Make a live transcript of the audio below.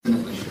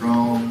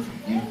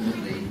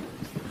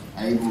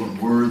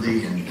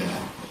worthy, and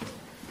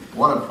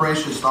what a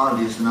precious thought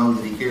it is to know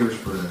that He cares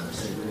for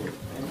us.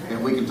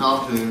 That we can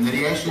talk to Him, that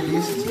He actually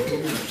listens and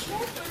cares.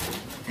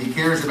 He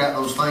cares about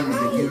those things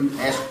that you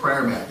asked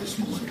prayer about this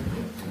morning.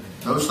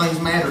 Those things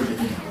matter to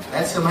Him.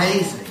 That's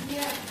amazing.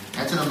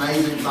 That's an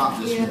amazing thought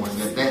this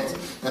morning.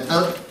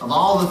 Of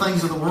all the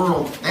things of the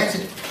world, that's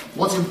it.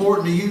 What's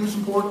important to you is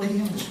important to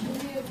Him this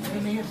morning.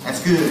 Amen.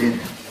 That's good, isn't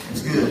it?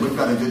 It's good. We've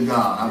got a good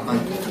God. I'm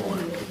thankful for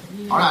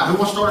it. All right, who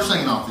wants to start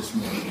singing off this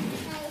morning?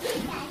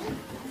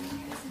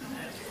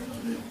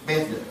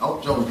 Beth, oh,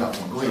 Joe's got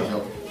one. Go ahead,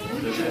 Joe.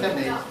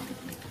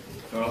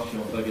 Charles, you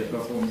want to play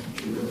guitar for me?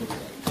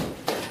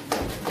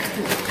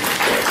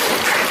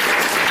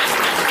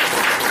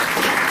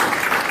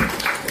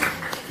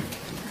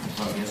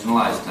 It's the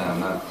last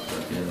time. I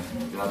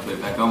put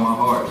it back on my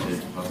heart. I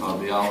thought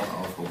it'd be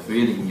awful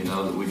fitting,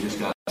 that we just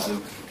got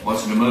to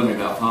watching a movie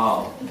about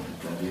Paul,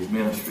 about his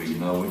ministry.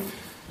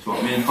 It's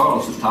what me and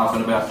Carlos was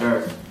talking about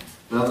there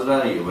the other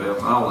day. Well,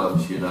 all of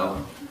us,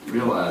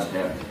 realize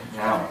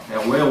how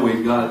well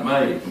we've got it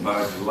made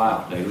compared to the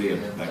life they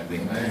lived back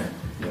then.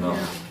 So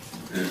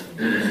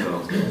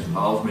it's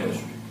Paul's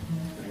ministry.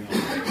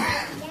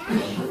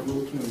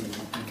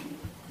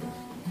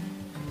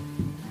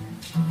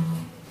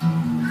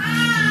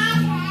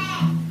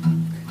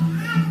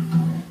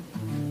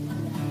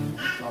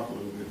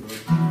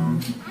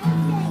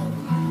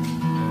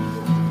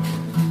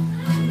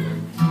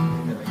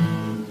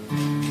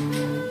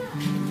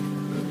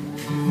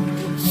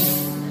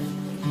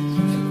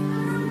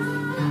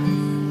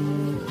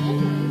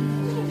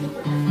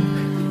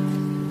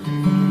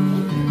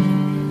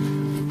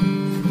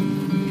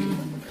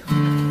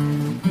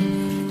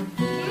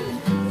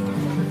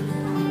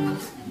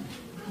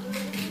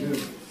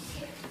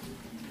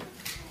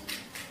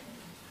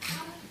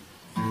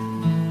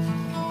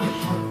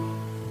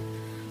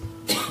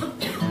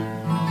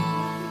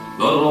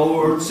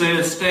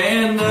 Says,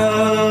 stand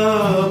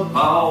up,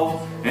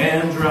 Paul,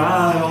 and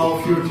dry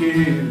off your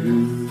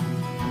tears.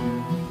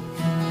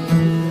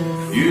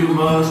 You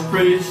must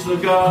preach the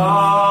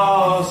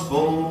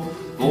gospel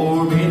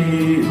for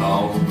many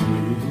long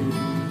years.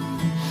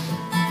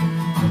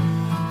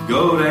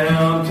 Go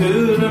down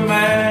to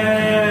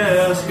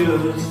Damascus,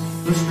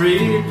 the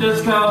street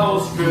that's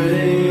called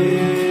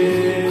Straight.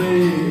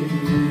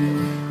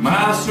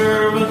 My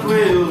servant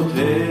will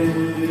tell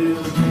you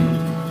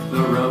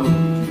the road.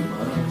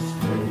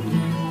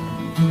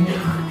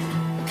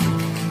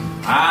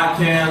 I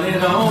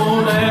counted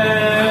on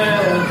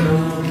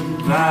Adam,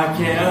 I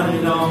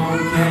counted on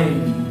Cain,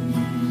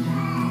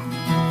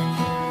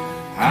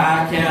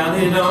 I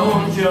counted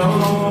on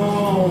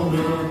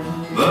Jonah,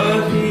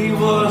 but he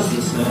was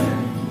the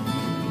same.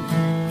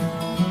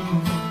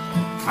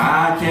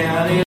 I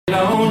counted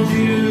on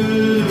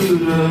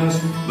Judas,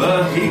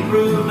 but he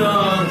proved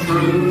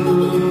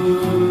untrue.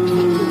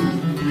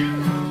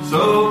 So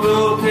go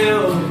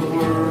tell the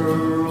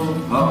world,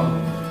 Paul,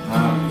 I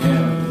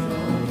counted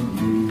on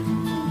you.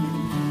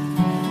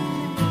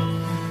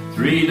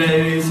 3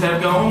 days have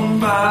gone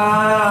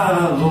by,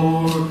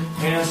 Lord,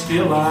 and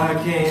still I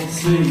can't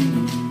see.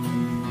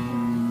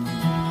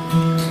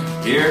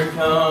 Here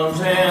comes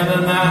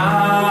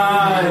Ananias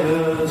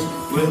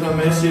with a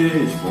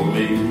message for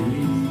me.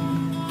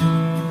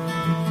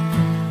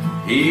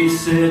 He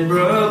said,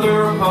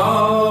 Brother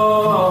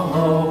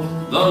Paul,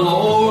 the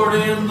Lord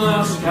in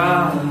the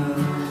sky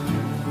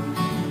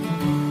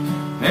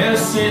has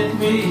sent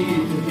me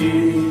to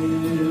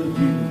heal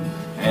you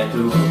and to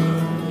open.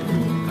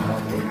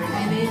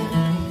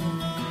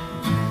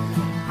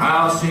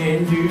 I'll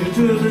send you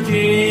to the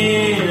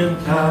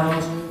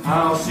Gentiles,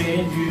 I'll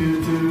send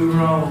you to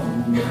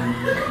Rome,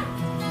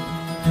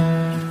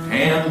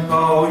 and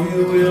Paul,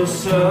 you will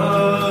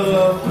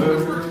suffer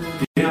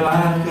till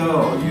I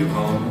call you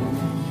home.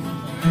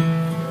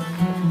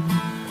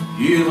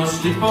 You must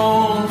sleep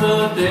on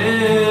the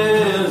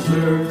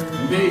desert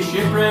and be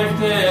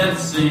shipwrecked at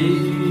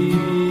sea.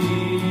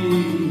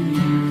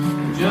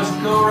 Just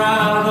go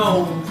right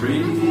on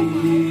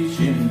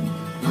preaching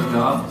the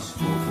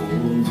gospel for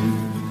me.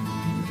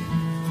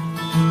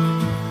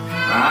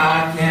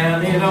 I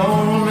counted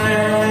on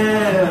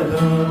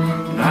Adam,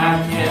 and I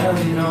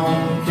counted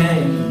on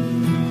Cain.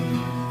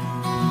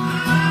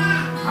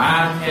 I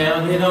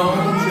counted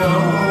on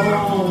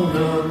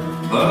Jonah,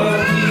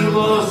 but he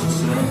was the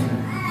same.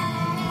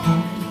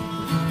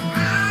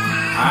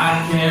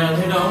 I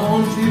counted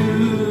on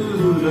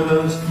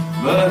Judas,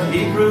 but he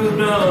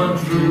proved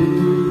untrue.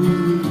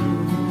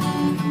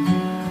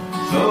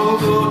 So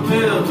go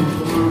tell the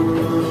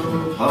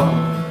world, oh,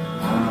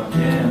 I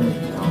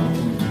counted on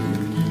you.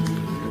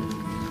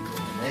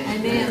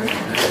 Amen.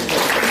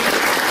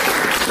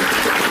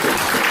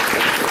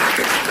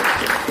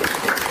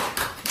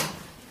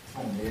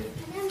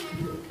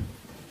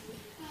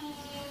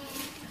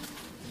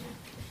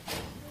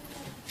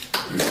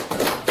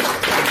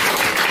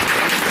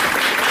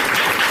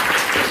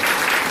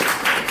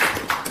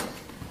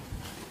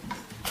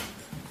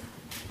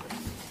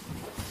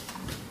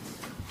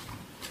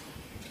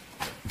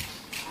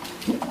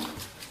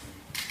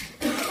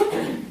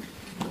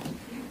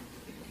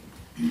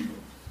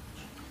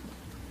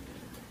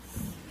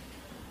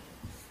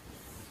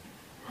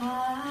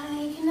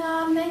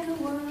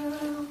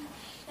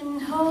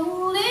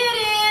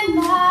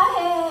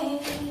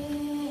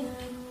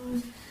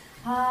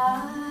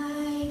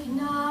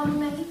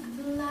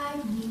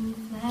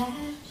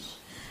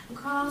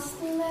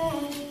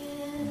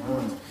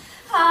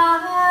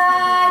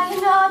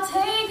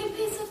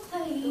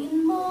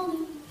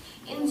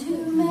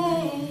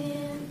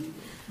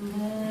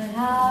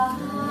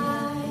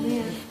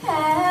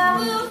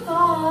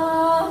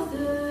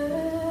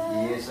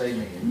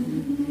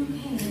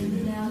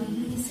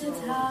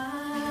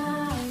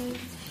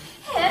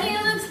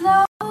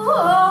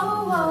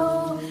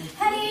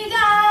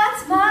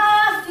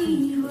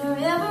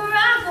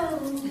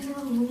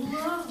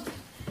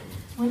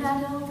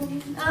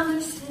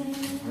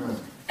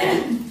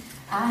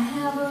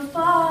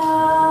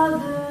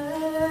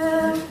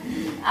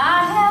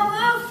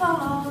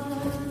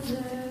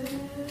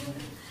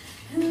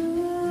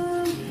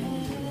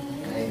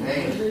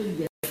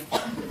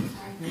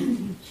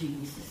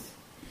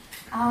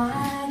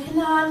 I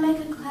cannot make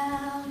a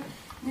cloud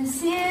and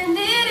send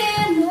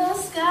it in the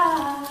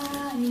sky.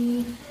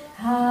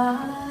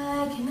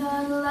 I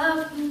cannot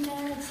love you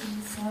next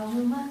so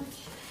much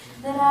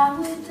that I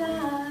would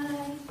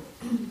die.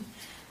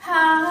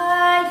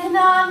 I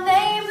cannot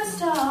name the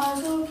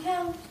stars or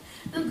count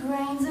the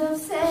grains of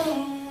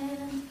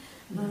sand,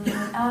 but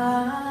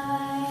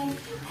I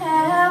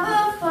have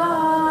a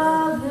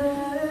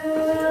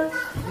Father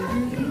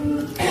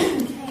who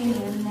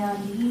can. Now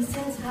he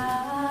says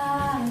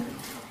hi,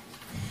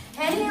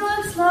 and he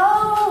looks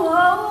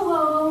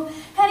low,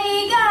 and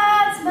he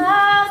guides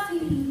my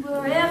feet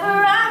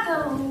wherever I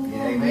go.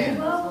 Yeah, amen.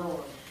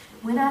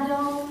 When I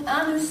don't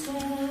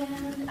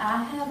understand,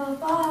 I have a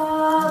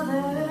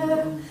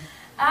Father.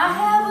 I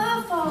have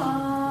a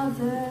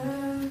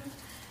Father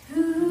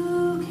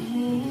who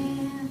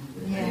can.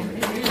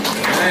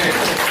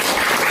 Amen.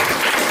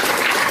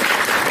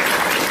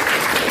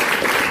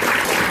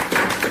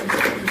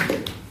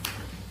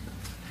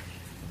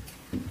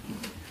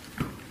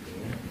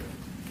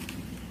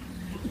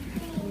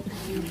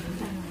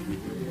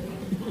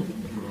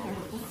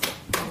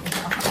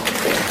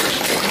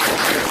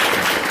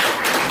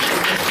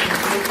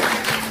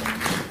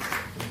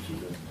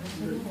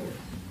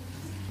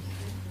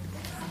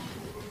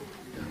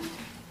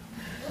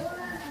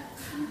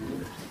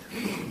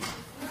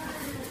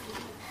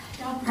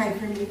 Pray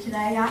for me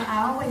today.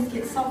 I always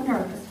get so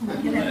nervous when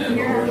I get up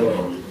here.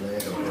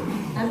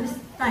 I'm just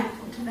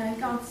thankful today.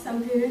 God's so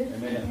good.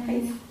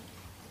 Amen.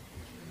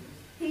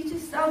 He's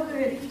just so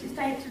good. He's just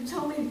answered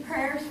so many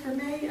prayers for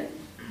me. And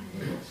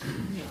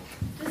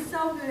just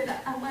so good.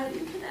 I love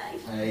you today.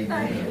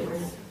 Thank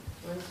you.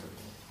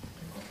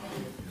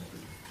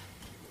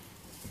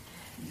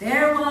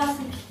 There was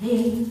a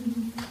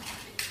king.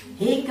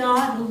 He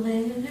got a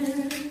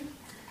letter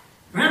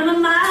from a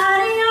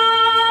mighty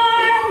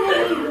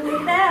army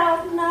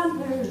without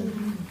number.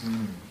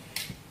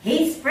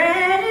 He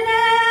spread it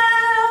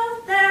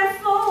out there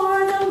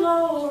for the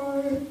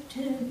Lord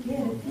to get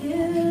a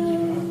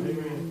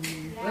view.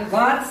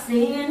 God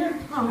sent a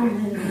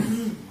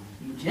promise,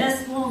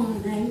 just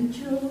one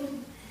angel.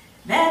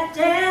 That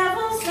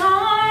devil's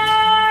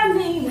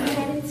army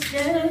had its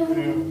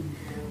doom.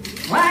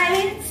 Why,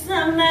 it's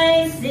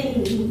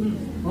amazing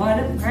what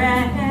a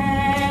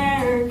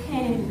prayer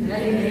can do.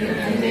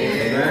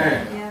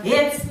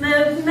 It's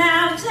moved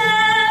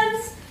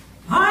mountains,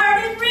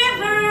 parted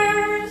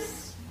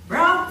rivers,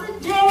 brought the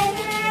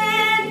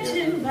dead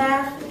to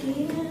life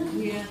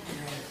again.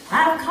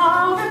 I've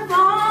called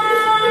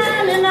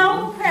upon an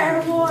old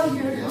prayer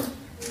warrior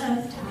a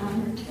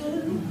time or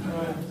two.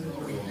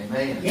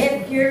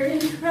 If you're in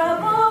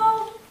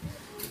trouble,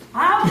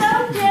 I'll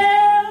go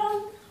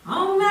down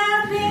on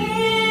my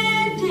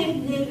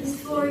bending knees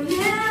for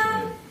you.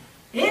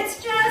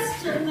 It's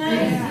just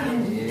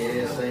amazing.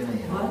 Yes,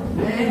 amen.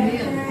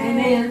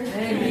 Amen.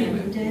 Amen.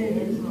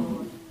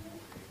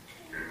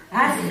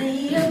 I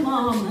see a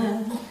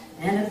mama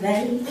and a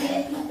baby.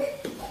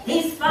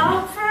 He's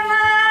fought for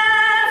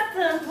life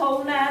the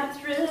whole night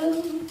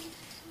through.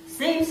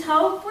 Seems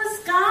hope was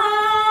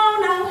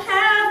gone. Oh,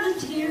 how the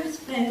tears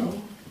fell.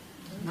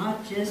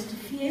 Not just a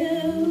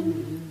few.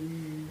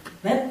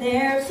 But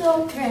there's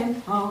old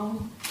Grandpa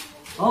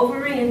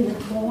over in the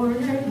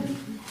corner.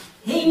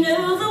 He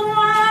knew the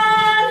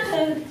one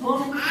who'd pull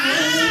him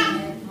through.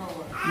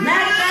 And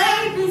that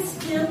baby's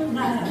still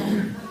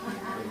alive.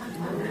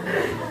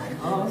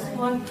 Cause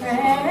one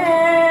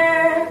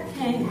prayer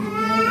can do.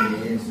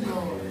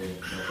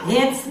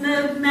 It's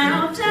moved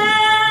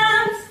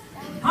mountains,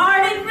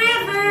 parted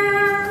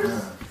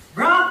rivers,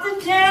 brought the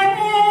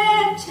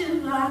dead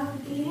to life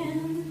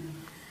again.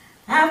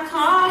 I've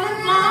called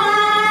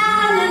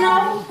upon an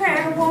old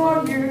prayer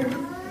warrior a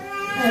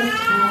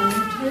time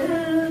or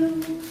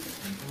two.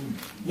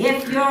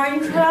 If you're in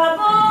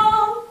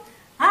trouble,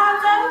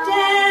 I'll go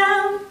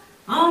down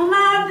on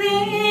my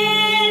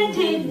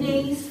bended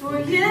knees for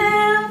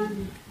you.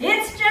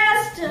 It's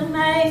just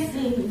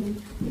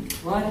amazing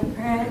what a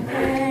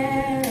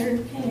prayer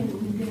can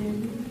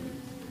do.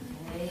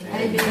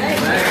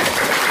 Amen.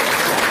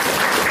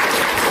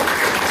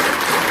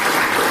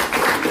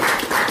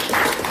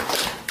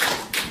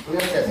 We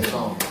got that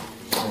song.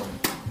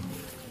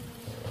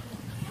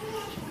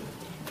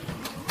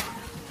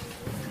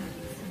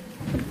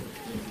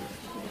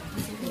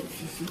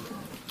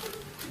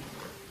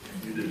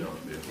 You did not.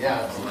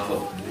 Yeah,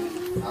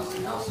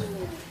 I'll sing.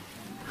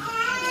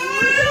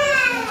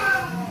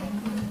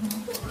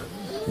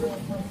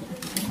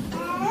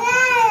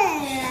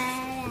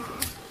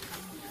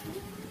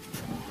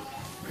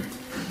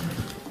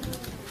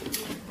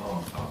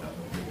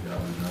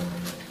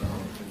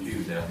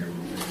 Down here with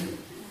me.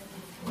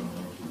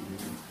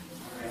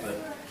 But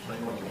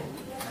sing what you want.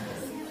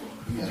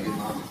 You gotta get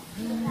mine.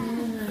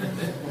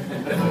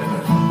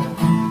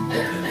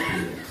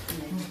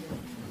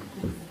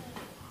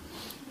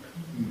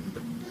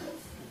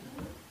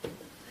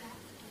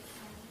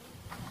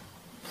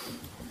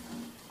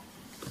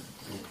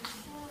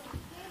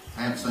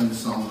 I haven't sung this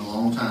song in a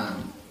long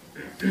time,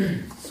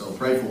 so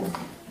pray for me.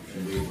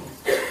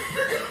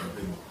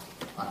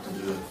 to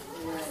do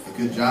a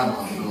good job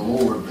on for the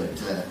Lord, but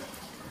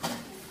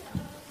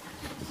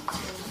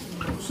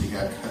we'll see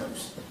how it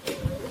goes.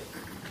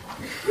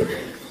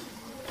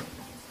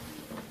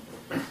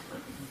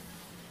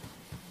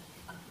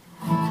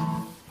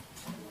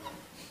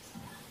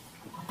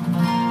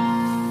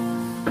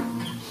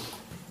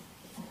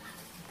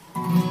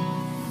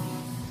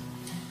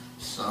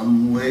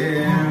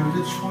 Somewhere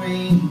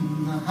between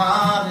the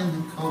hot and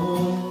the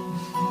cold,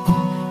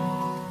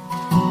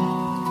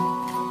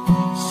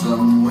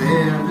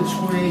 somewhere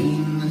between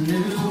the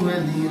new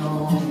and the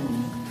old,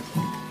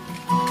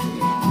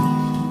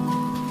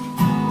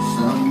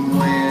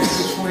 somewhere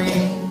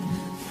between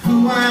who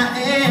I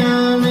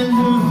am and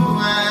who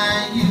I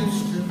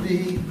used to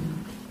be,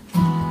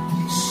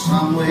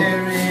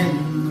 somewhere in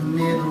the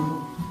middle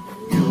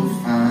you'll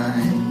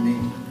find me.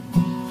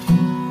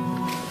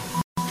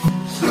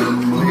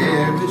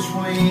 Somewhere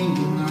between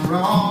the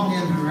wrong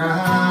and the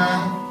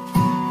right,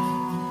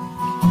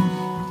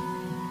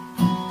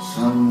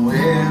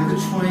 somewhere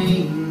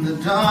between the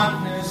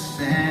darkness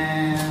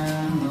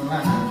and the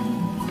light,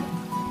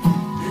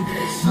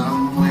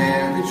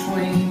 somewhere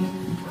between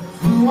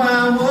who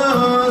I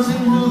was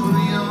and who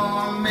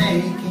you're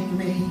making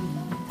me,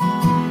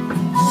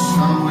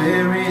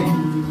 somewhere in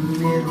the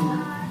middle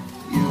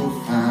you'll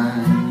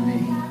find me.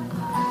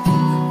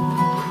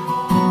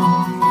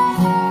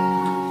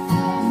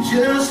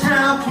 Just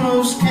how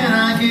close can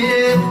I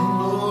get,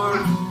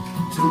 Lord,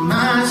 to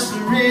my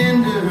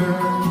surrender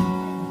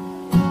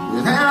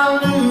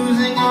without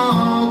losing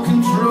all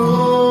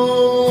control?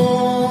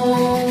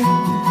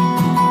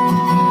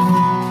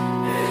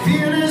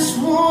 Fearless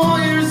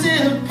warriors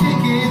in a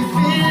picket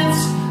fence,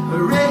 a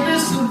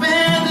reckless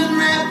abandon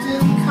wrapped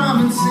in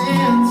common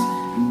sense,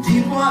 and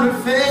deep water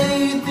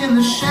faith in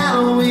the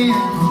shallow end,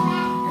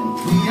 and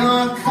we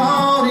are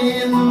caught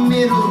in the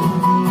middle.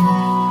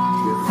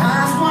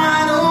 Eyes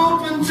wide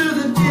open to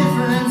the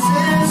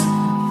differences,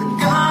 the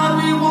God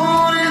we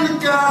want and the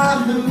God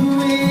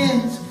who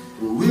is.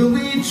 Will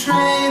we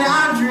trade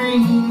our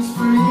dreams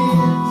for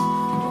His,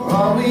 or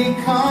are we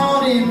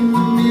caught in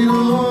the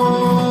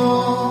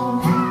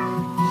middle?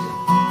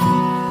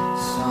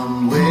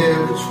 Somewhere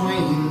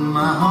between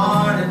my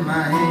heart and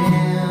my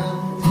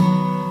hands,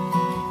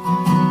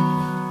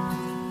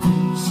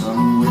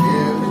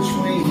 somewhere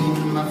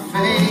between my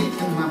faith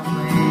and my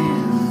plans,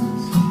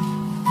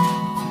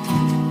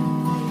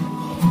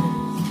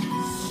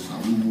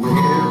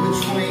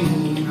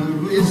 between a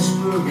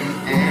whisper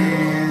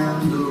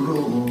and a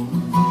roar,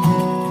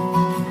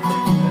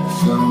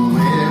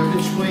 somewhere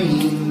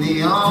between the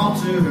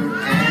altar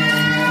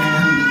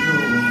and the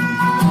door,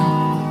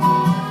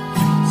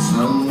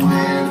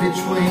 somewhere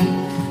between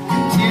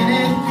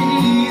contented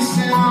peace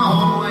and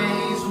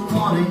always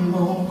wanting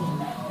more,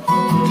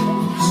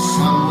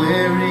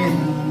 somewhere in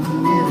the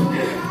middle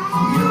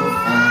you'll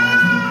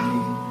find me.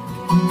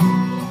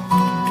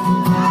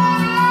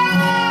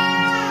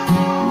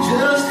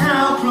 Just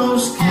how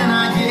close can I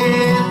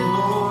get,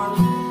 Lord,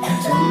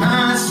 to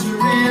my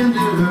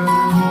surrender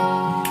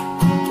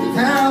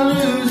without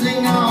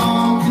losing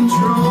all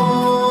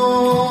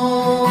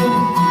control?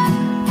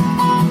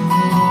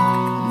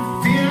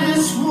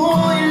 Fearless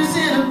warriors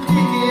in a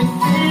picket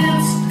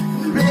fence,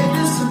 and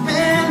reckless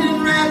abandon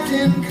wrapped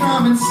in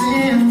common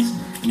sense,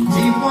 and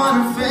deep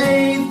water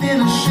faith in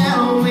a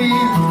shallow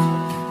wind,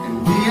 and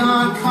we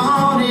are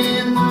caught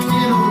in the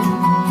middle,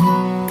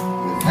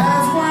 with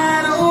eyes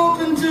wide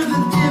open to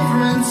the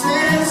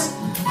differences,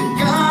 the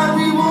God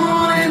we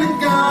want and the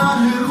God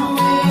who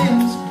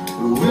is.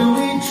 Or will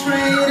we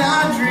trade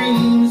our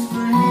dreams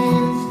for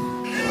His,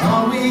 or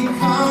are we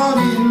caught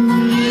in the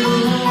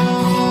middle?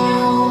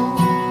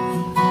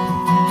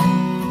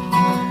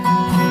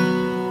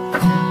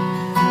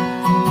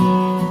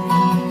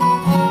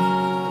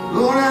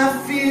 Lord, I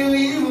feel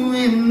you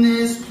in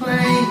this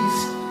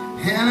place,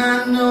 and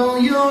I know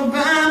you're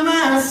by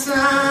my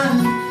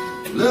side,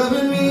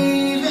 loving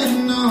me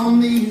even on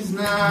these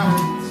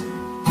nights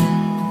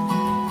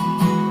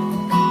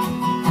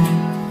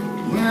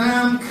when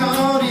I'm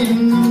caught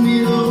in the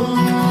middle.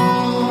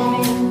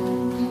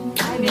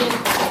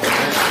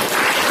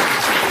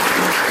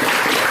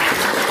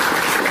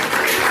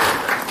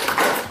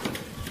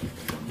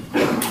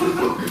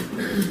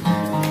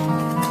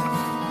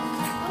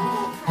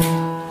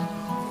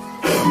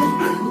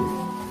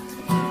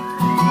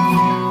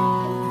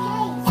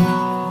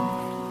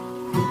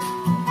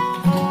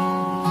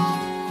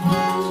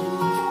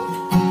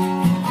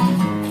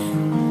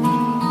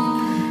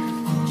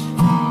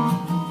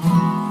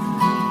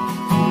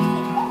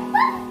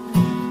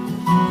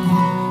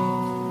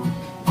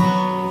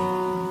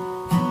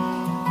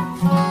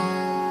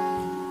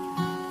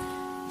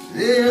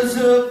 There's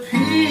a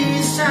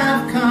peace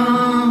I've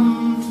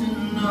come to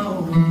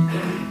know,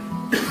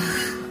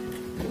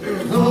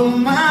 though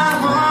my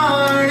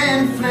heart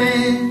and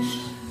flesh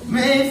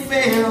may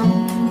fail.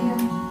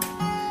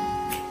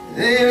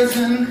 There's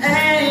an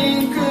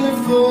anchor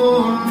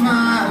for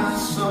my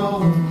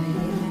soul,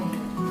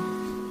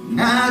 and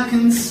I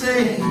can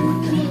say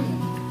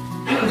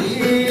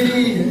it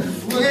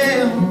is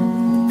well.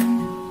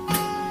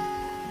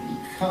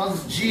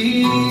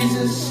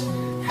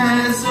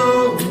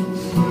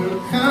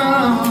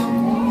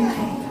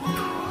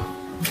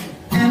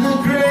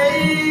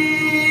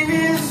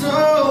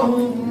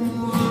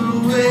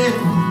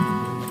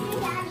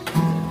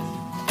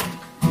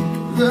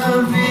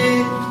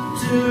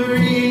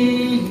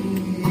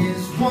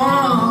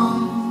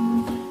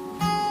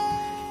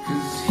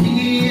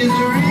 He is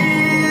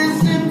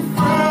risen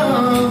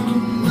from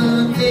the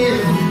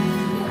dead,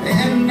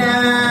 and I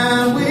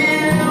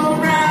will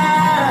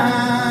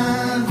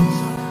rise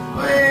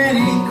when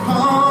He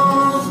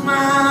calls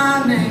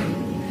my name.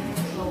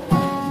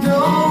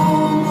 No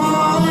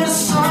more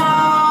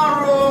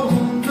sorrow,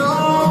 no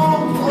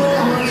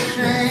more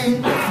shame.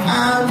 I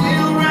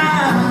will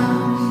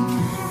rise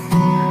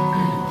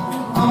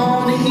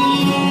on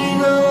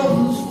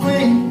eagle's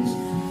wings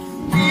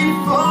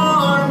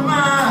before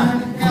my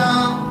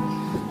God.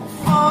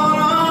 Fall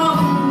on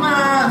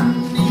my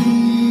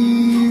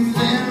knees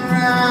and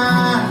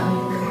rise.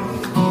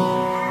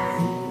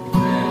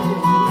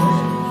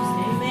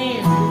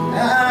 Amen.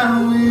 I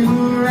will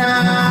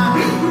rise.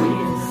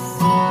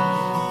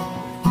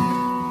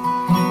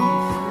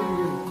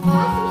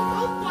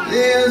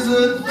 There's a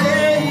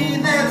day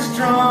that's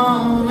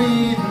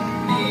drawing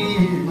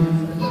near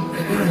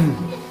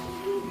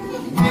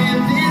when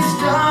this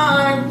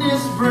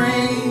darkness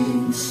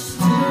breaks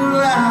to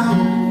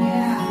light.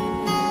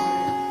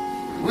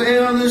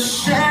 Well, the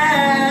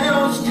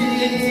shadows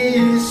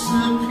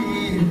disappear,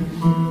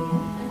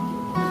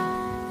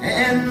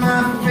 and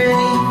my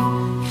faith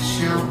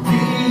shall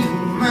be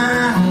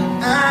my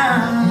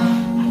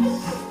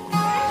eyes,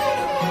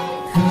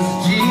 'cause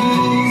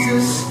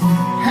Jesus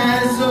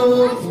has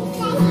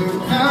overcome,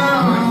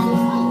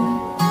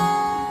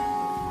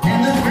 and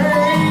the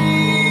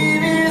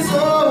grave is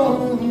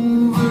overwhelmed.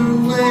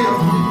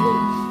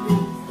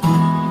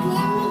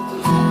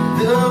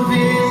 The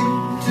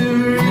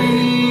victory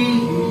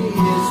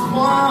is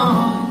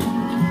won,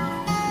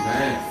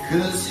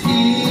 'cause He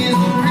is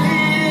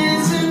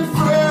risen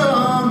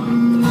from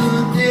the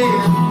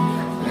dead,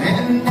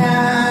 and I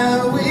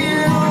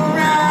will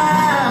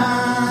rise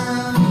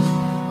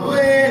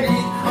when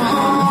He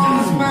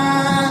calls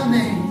my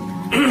name.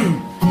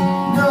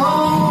 No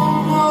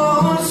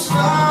more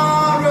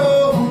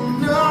sorrow,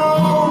 no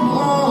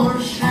more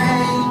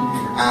shame.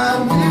 I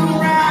will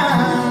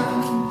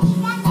rise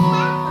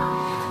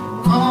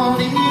on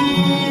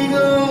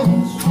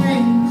eagle's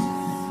wings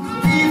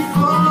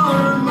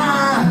before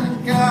my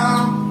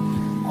God.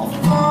 I'll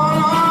fall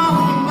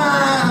on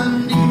my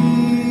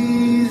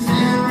knees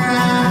and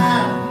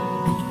rise.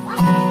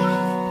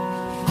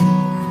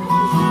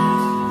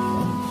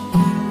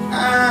 I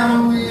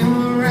will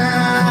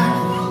rise.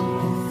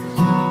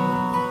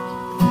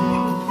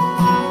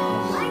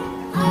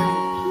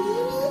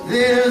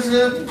 There's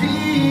a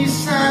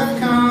peace I've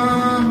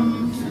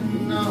come to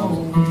know.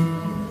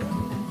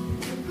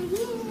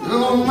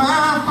 Though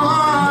my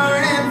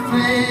heart and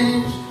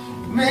flesh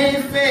may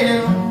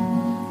fail,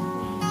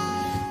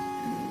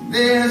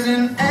 there's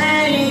an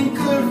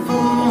anchor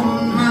for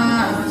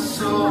my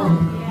soul,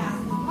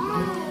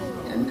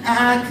 and I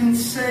can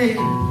say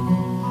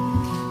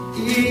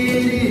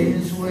it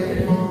is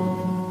well,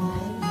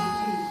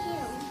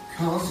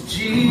 'cause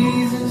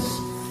Jesus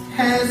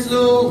has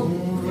overcome,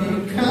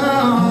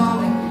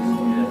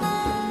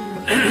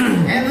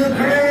 and the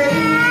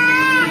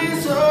grave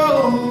is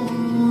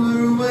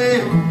overwhelmed.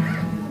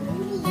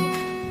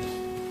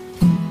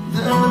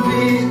 The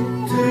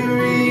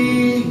victory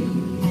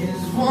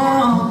is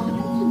won.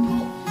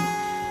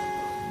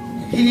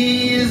 He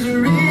is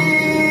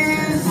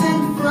risen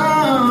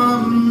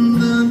from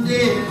the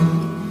dead,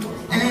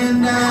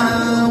 and I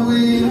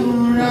will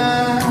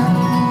rise.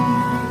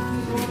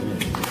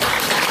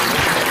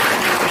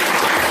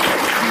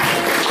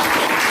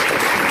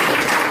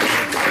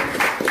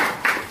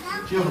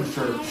 Children's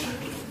Church.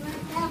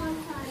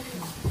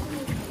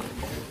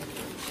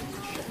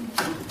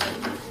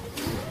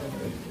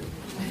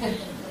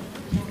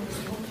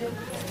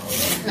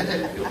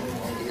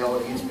 Y'all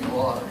against me a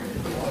lot.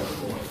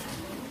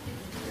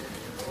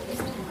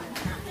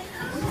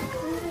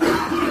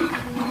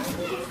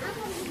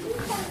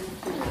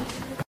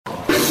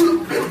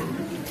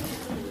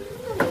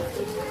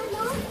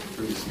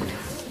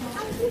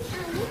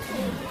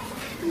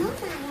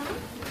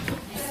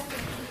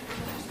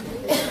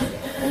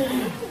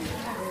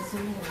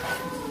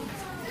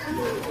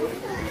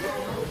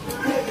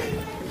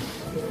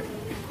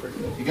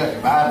 If you got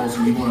your Bibles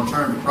and you want to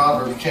turn to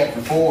Proverbs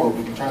chapter 4,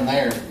 we can turn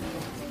there.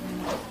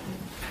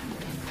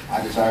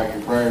 I desire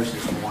your prayers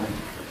this morning.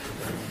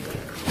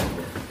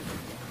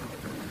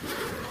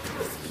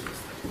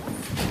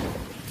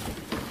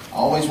 I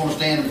always want to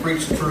stand and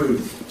preach the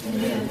truth.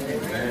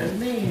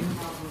 Amen.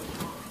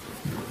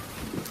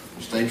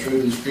 We stay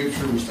true to the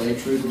Scripture. We stay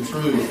true to the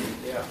truth.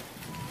 Yeah.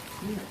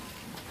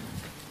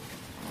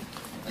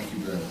 Thank you,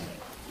 brother.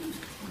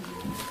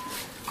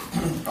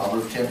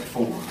 Proverbs chapter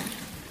 4.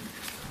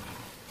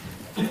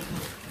 I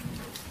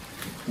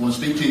want to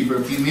speak to you for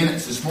a few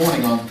minutes this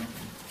morning on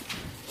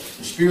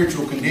the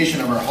spiritual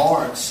condition of our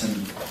hearts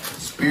and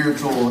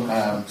spiritual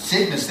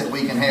sickness that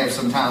we can have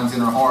sometimes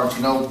in our hearts.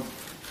 You know,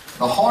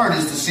 the heart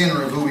is the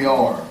center of who we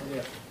are.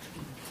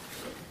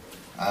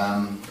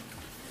 I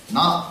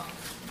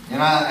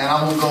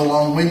won't go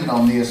long-winded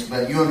on this,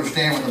 but you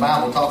understand when the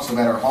Bible talks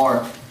about our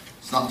heart,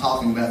 it's not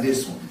talking about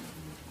this one.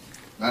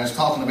 It's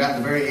talking about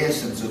the very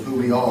essence of who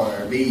we are,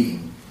 our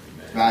being.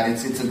 Right?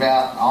 It's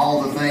about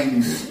all the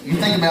things. You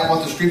think about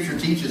what the Scripture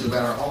teaches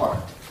about our heart.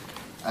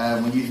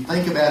 When you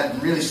think about it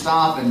and really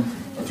stop, and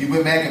if you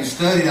went back and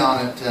studied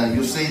on it,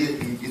 you'll see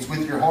that it's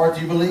with your heart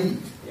you believe.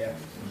 Yeah.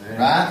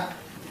 Right?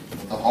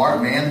 With the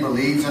heart man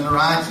believes unto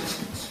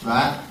righteousness.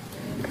 Right?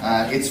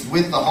 It's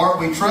with the heart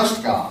we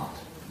trust God.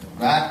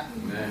 Right?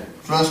 Amen.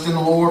 Trust in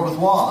the Lord with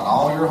what?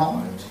 All your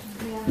heart.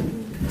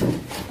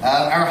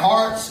 Our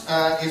hearts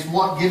is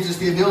what gives us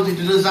the ability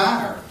to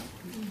desire.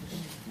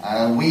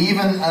 We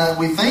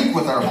think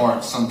with our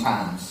hearts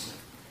sometimes.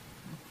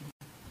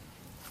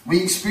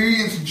 We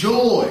experience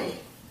joy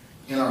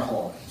in our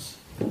hearts.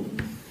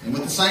 And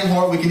with the same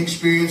heart we can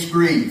experience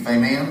grief.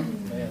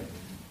 Amen? Amen.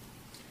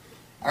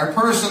 Our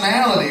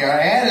personality, our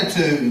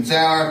attitudes,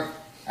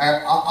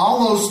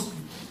 all those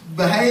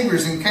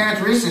behaviors and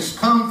characteristics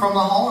come from the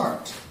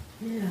heart.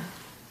 Yeah.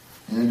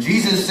 And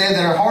Jesus said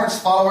that our hearts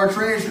follow our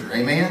treasure.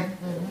 Amen?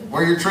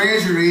 Where your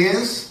treasure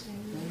is,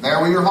 there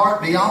will your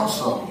heart be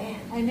also.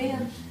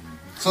 Amen.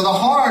 So the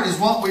heart is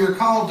what we are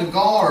called to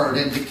guard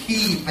and to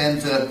keep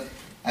and to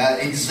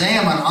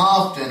examine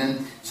often.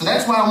 And so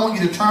that's why I want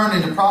you to turn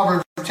into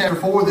Proverbs chapter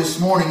 4 this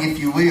morning, if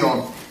you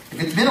will.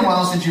 If it's been a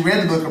while since you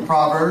read the book of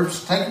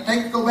Proverbs,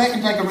 go back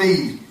and take a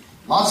read.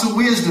 Lots of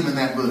wisdom in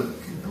that book.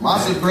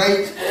 Lots of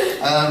great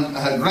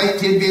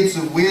tidbits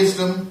of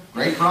wisdom,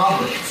 great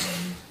Proverbs.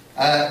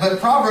 But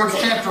Proverbs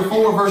chapter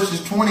 4,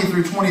 verses 20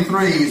 through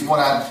 23 is what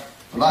I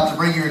would like to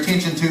bring your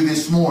attention to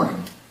this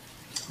morning.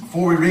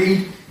 Before we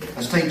read,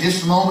 let's take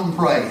just a moment and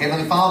pray.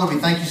 Heavenly Father, we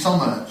thank you so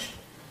much.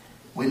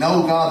 We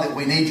know, God, that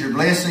we need your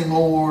blessing,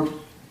 Lord.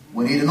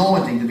 We need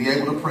anointing to be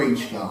able to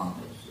preach, God.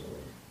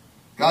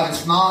 God,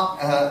 it's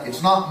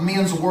not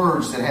men's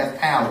words that have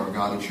power,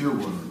 God. It's your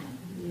word.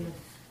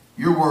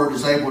 Your word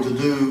is able to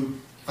do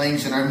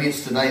things in our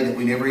midst today that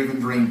we never even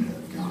dreamed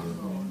of, God.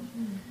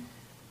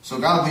 So,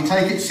 God, we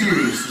take it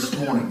serious this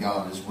morning,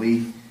 God, as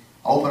we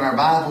open our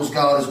Bibles,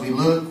 God, as we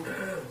look.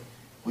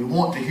 We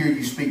want to hear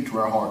you speak to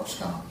our hearts,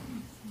 God.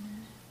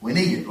 We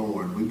need it,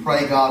 Lord. We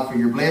pray, God, for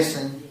your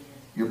blessing,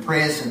 your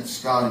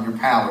presence, God, and your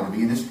power to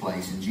be in this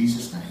place. In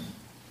Jesus' name,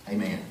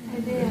 amen.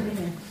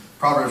 Amen.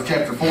 Proverbs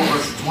chapter 4,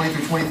 verses 20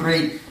 through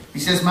 23. He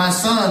says, "My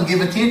son,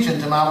 give attention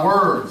to my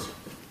words.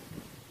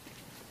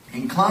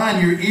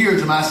 Incline your ear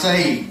to my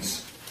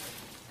sayings.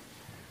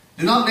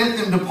 Do not let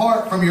them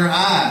depart from your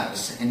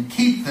eyes, and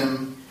keep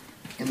them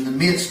in the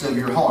midst of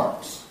your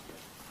hearts.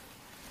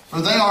 For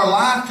they are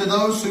life to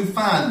those who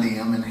find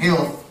them, and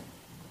health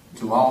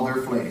to all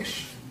their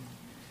flesh.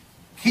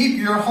 Keep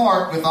your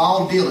heart with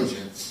all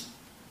diligence,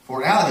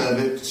 for out of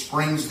it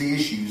springs the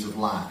issues of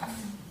life."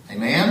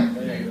 Amen?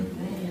 Amen.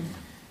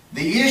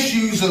 The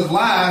issues of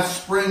life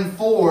spring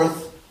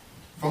forth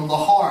from the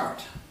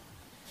heart.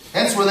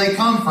 That's where they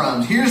come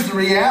from. Here's the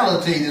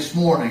reality this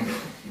morning.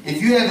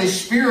 If you have a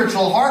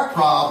spiritual heart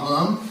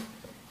problem,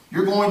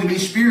 you're going to be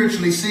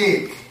spiritually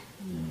sick.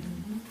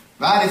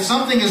 Right? If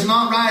something is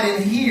not right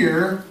in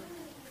here,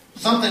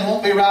 something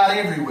won't be right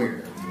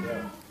everywhere.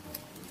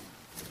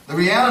 The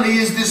reality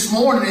is this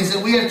morning is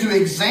that we have to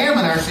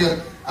examine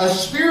ourselves. A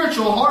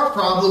spiritual heart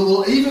problem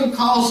will even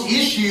cause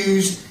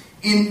issues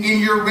in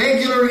your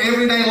regular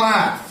everyday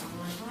life.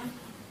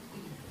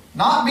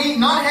 Not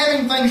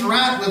having things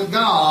right with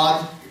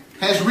God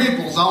has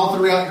ripples all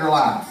throughout your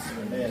life.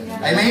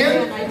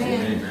 Amen?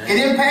 Amen.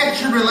 It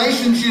impacts your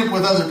relationship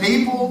with other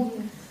people.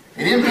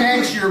 It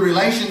impacts your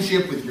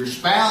relationship with your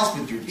spouse,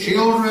 with your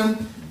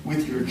children,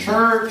 with your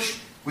church,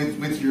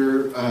 with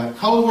your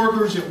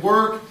co-workers at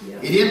work.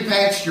 It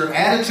impacts your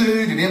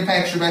attitude. It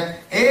impacts your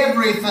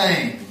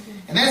everything.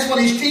 And that's what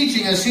he's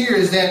teaching us here,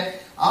 is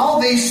that all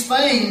these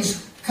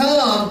things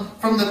come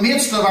from the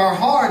midst of our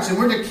hearts, and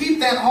we're to keep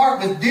that heart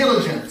with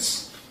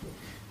diligence.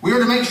 We are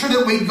to make sure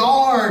that we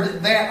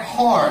guard that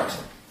heart,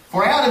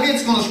 for out of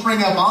it's going to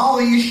spring up all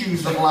the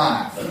issues of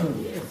life.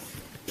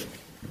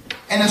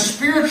 And a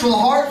spiritual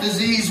heart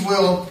disease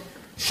will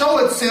show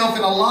itself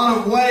in a lot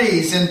of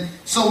ways, and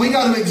so we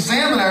got to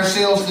examine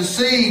ourselves to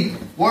see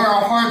where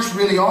our hearts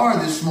really are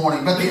this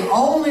morning. But the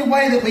only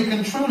way that we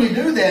can truly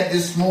do that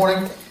this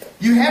morning,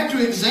 you have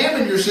to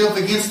examine yourself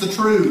against the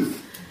truth.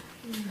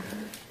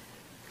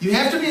 You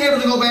have to be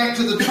able to go back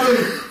to the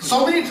truth.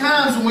 So many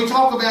times when we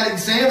talk about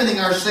examining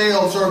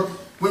ourselves, or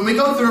when we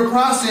go through a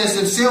process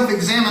of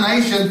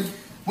self-examination,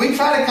 we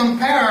try to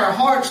compare our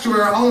hearts to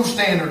our own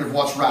standard of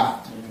what's right.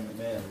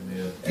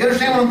 You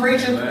understand what I'm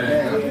preaching?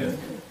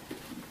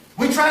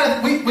 We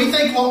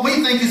think what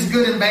we think is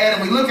good and bad,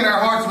 and we look at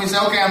our hearts and we say,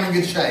 okay, I'm in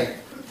good shape.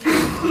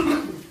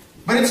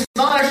 But it's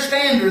not our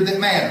standard that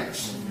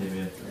matters.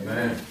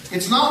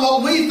 It's not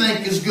what we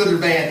think is good or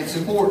bad that's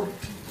important.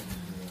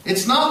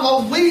 It's not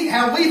how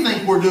we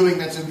think we're doing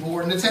that's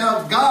important. It's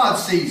how God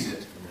sees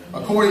it,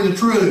 according to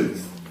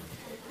truth.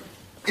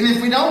 And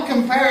if we don't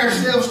compare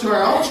ourselves to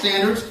our own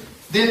standards,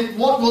 then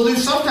what we'll do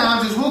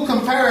sometimes is we'll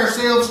compare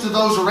ourselves to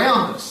those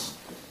around us.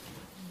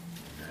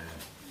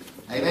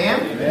 Amen?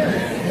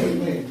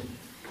 Amen.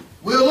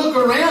 We'll look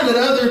around at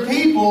other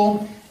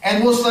people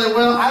and we'll say,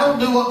 well, I don't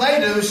do what they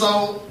do,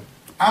 so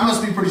I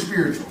must be pretty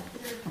spiritual.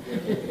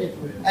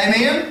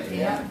 Amen?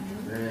 Yeah.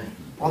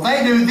 Well,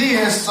 they do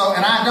this,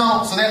 and I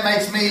don't, so that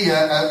makes me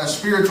a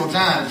spiritual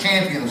giant, a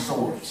champion of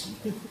sorts.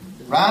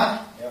 Right?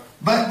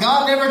 But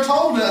God never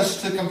told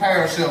us to compare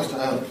ourselves to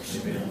others.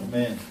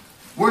 Amen.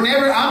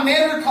 I'm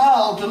never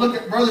called to look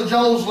at Brother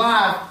Joel's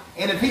life,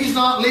 and if he's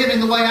not living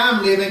the way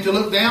I'm living, to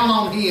look down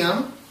on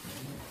him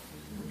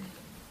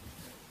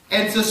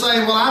and to say,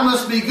 well, I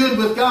must be good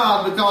with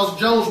God because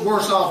Joel's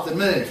worse off than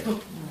me.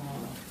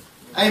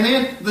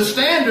 Amen? The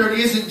standard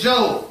isn't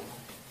Joel.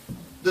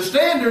 The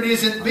standard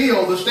isn't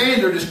Bill. The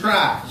standard is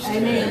Christ.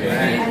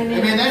 Amen.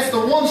 Amen. That's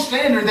the one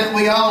standard that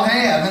we all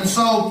have. And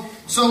so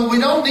we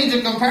don't need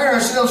to compare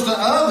ourselves to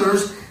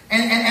others.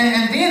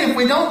 And then if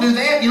we don't do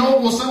that, you know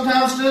what we'll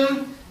sometimes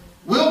do?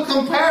 We'll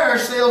compare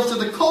ourselves to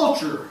the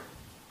culture.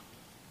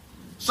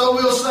 So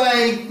we'll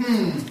say,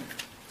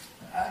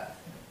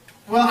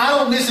 well, I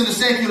don't listen to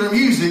secular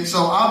music, so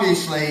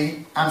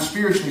obviously I'm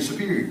spiritually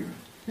superior.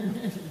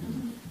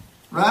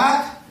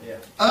 Right? Yeah.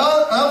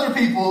 Other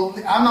people,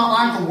 I'm not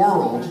like the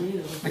world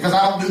because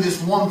I don't do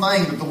this one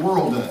thing that the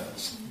world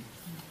does.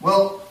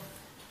 Well,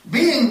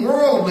 being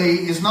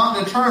worldly is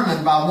not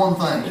determined by one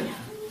thing.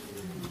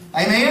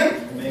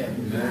 Amen?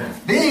 Amen.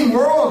 Being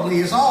worldly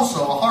is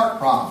also a heart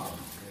problem.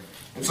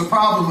 It's a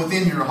problem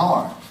within your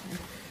heart.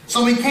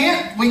 So we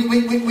can't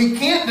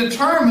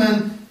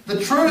determine the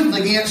truth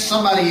against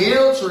somebody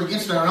else or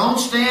against our own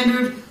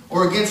standard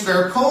or against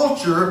our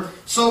culture.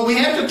 So we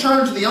have to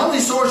turn to the only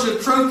source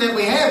of truth that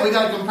we have. We've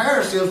got to compare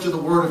ourselves to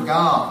the Word of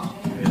God.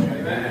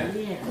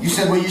 Amen. You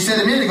said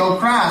a minute ago,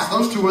 Christ.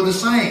 Those two are the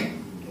same.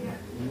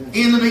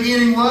 In the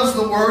beginning was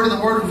the Word, and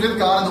the Word was with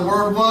God, and the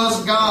Word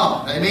was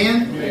God.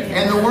 Amen?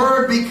 And the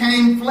Word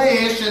became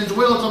flesh and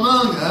dwelt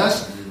among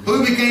us.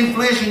 Who became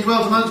flesh and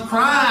dwelt among us?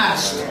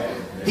 Christ.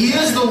 He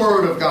is the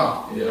Word of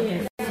God.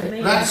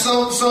 Right?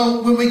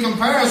 So when we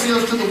compare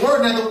ourselves to the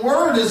Word, now the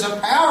Word is a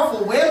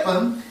powerful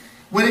weapon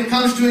when it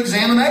comes to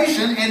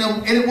examination,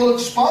 and it will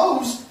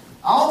expose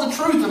all the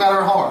truth about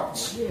our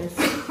hearts.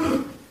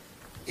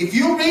 If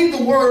you read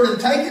the Word and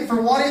take it for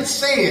what it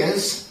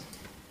says,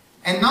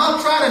 and not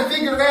try to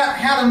figure out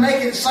how to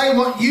make it say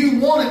what you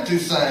want it to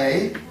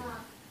say,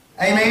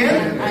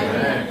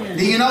 amen?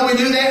 Do you know we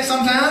do that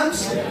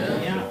sometimes?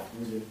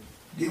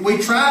 We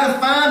try to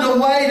find a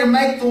way to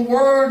make the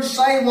Word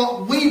say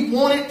what we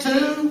want it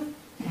to,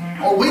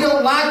 or we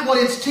don't like what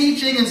it's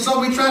teaching, and so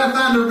we try to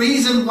find a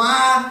reason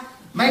why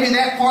maybe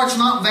that part's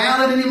not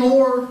valid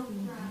anymore.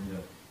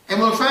 And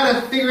we'll try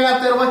to figure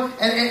out that way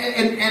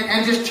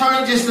and just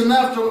turn it just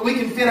enough so we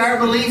can fit our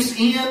beliefs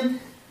in.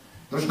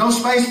 There's no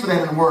space for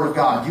that in the Word of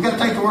God. You've got to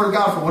take the Word of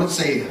God for what it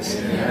says.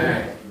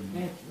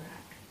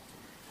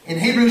 In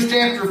Hebrews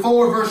chapter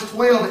 4, verse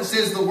 12, it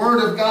says the Word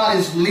of God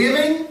is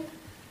living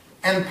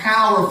and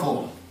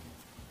powerful.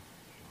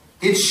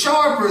 It's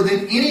sharper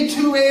than any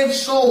two-edged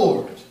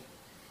sword.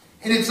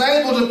 And it's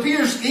able to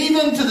pierce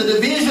even to the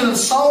division of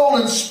soul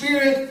and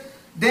spirit,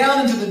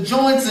 down into the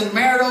joints and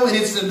marrow, and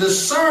it's a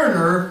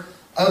discerner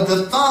of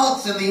the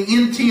thoughts and the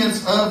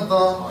intents of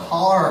the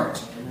heart.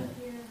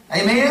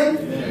 Amen?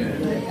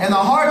 And the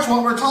heart's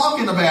what we're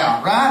talking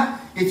about, right?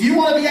 If you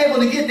want to be able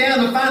to get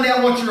down to find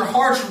out what your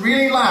heart's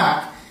really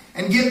like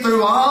and get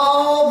through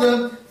all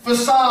the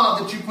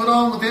facade that you put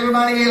on with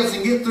everybody else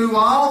and get through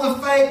all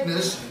the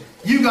fakeness,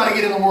 you got to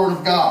get in the Word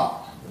of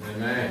God.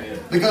 Amen.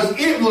 Because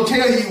it will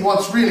tell you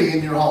what's really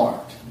in your heart.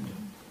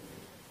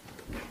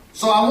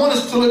 So I want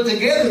us to look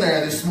together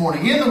there this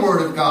morning in the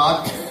Word of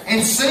God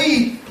and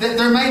see that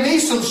there may be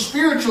some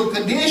spiritual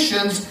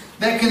conditions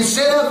that can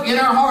set up in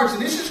our hearts.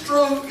 And this is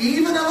true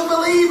even of a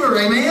believer.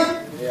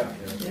 Amen?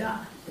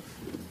 Yeah.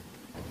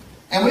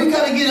 And we've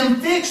got to get them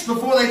fixed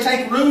before they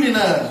take root in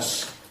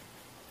us.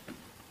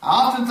 I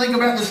often think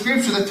about the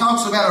scripture that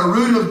talks about a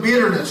root of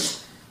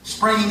bitterness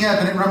springing up.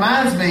 And it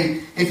reminds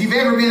me, if you've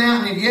ever been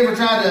out and if you ever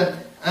tried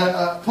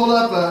to pull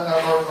up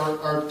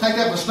or take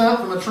up a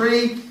stump from a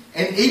tree,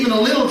 and even a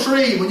little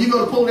tree, when you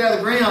go to pull it out of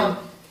the ground,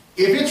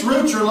 if its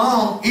roots are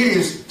long, it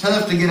is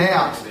tough to get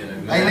out.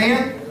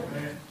 Amen?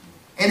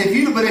 And if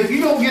you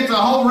don't get the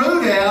whole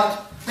root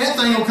out, that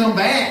thing will come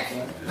back.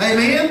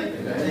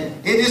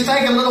 Amen? It just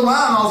takes a little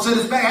while and all of a sudden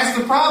it's back. That's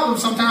the problem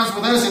sometimes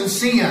with us in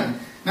sin.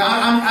 Now,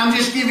 I'm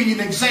just giving you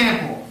an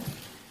example.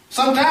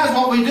 Sometimes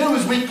what we do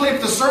is we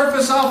clip the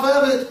surface off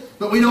of it,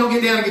 but we don't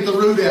get down and get the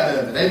root out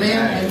of it.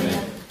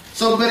 Amen?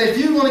 So, but if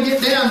you want to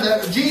get down,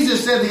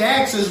 Jesus said the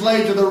axe is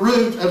laid to the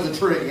root of the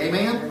tree.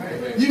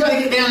 Amen? You got to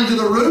get down to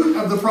the root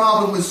of the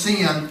problem with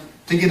sin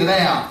to get it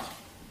out.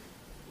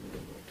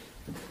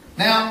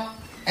 Now,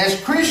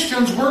 as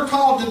Christians, we're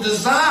called to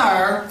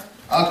desire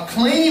a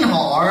clean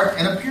heart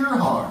and a pure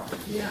heart.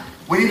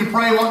 We need to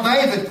pray what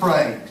David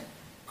prayed.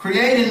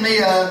 Create in me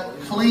a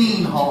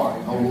clean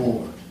heart, O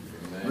Lord.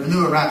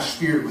 Renew a right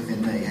spirit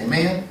within me.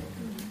 Amen?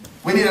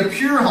 We need a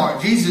pure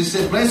heart. Jesus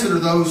said, blessed are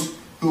those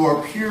who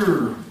are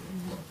pure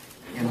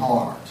in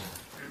heart.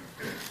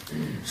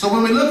 So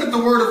when we look at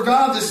the Word of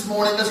God this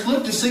morning, let's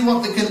look to see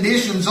what the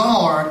conditions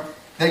are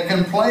that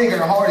can plague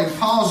our heart and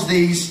cause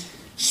these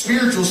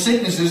spiritual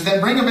sicknesses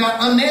that bring about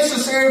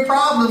unnecessary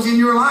problems in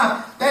your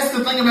life. That's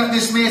the thing about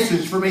this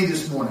message for me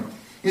this morning.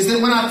 is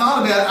that when I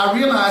thought about it, I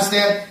realized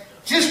that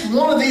just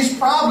one of these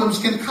problems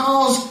can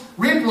cause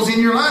ripples in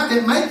your life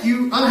that make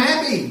you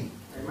unhappy.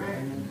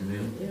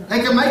 They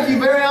can make you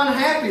very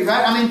unhappy,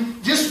 right? I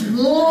mean, just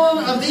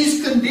one of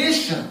these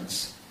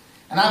conditions.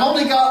 And I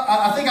think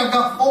I've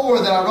got 4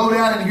 that I wrote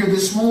out in here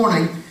this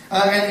morning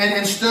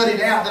and studied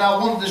out that I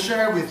wanted to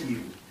share with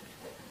you.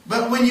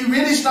 But when you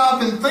really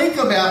stop and think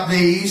about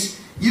these,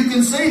 you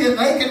can see that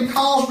they can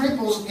cause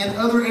ripples in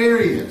other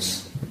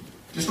areas.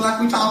 Just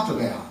like we talked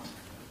about.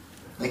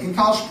 They can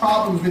cause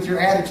problems with your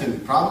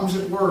attitude, problems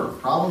at work,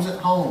 problems at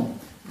home,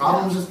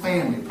 problems with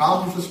family,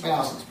 problems with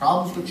spouses,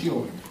 problems with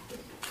children.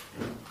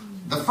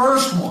 The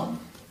first one,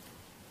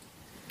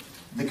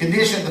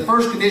 the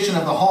first condition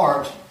of the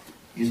heart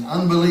is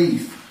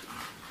unbelief.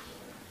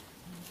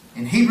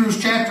 In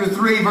Hebrews chapter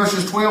 3,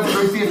 verses 12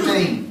 through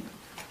 15.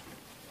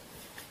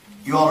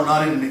 You all are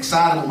not in an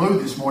excitable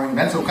mood this morning.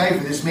 That's okay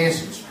for this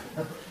message.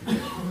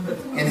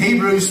 In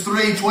Hebrews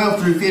 3,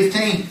 12 through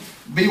 15.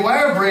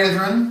 Beware,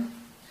 brethren,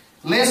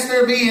 lest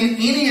there be in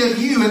any of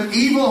you an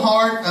evil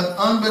heart of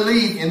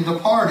unbelief in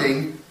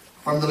departing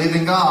from the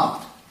living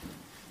God.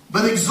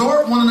 But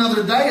exhort one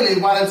another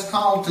daily while it's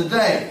called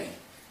today,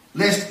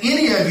 lest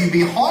any of you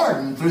be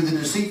hardened through the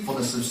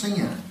deceitfulness of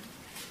sin.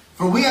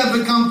 For we have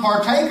become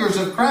partakers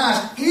of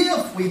Christ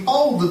if we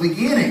hold the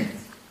beginning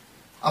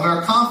of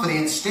our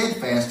confidence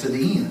steadfast to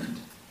the end.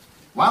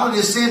 While it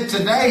is said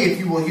today, if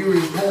you will hear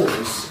His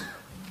voice,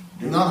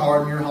 do not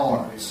harden your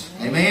hearts.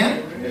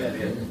 Amen?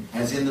 Amen.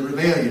 As in the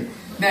rebellion.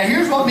 Now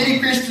here's what many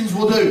Christians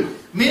will do.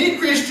 Many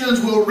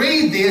Christians will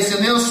read this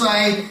and they'll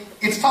say,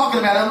 it's talking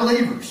about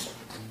unbelievers.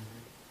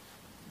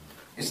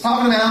 It's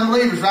talking about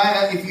unbelievers,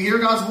 right? If you hear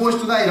God's voice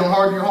today, don't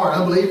harden your heart.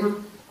 Unbeliever,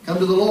 come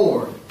to the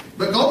Lord.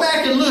 But go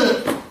back and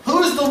look.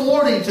 Who is the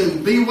warning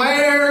to?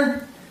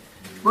 Beware,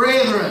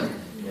 brethren.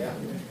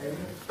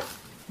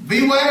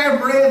 Beware,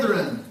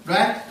 brethren.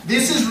 Right?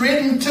 This is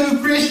written to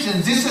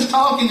Christians. This is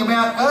talking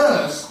about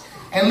us.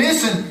 And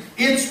listen,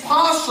 it's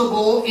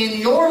possible in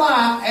your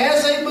life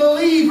as a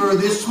believer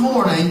this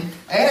morning,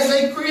 as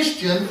a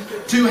Christian,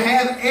 to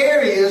have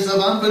areas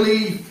of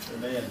unbelief.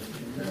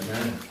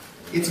 Amen.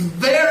 It's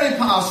very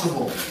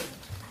possible.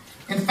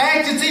 In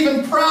fact, it's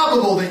even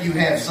probable that you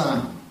have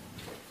some.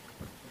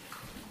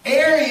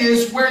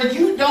 Areas where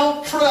you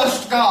don't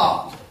trust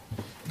God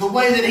the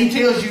way that He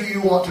tells you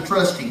you want to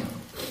trust Him.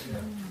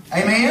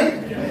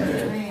 Amen?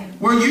 Amen.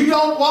 Where you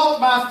don't walk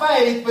by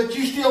faith, but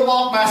you still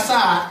walk by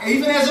sight,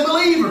 even as a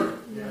believer.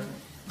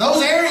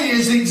 Those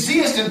areas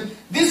exist, and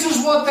this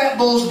is what that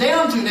boils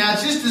down to. Now,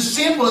 it's just as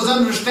simple as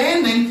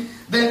understanding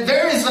that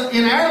there is,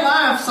 in our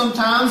life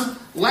sometimes,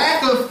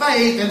 lack of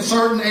faith in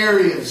certain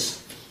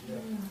areas.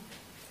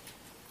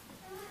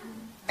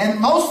 And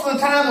most of the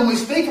time when we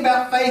speak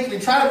about faith, we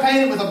try to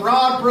paint it with a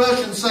broad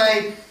brush and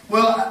say,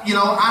 well, you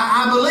know,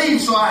 I believe,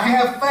 so I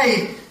have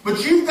faith.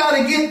 But you've got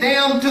to get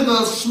down to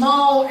the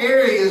small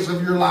areas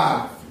of your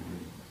life.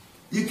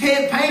 You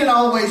can't paint it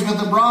always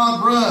with a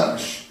broad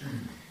brush.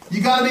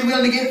 You've got to be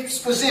willing to get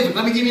specific.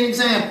 Let me give you an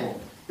example.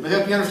 It'll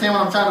help you understand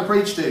what I'm trying to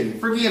preach to you.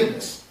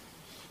 Forgiveness.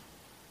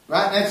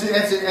 Right?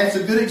 That's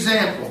a good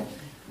example.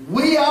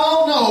 We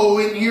all know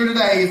in here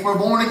today, if we're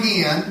born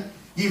again,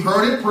 you've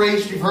heard it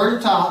preached, you've heard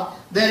it taught,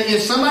 that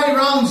if somebody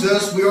wrongs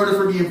us, we are to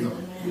forgive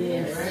them.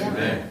 Yes.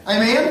 Amen.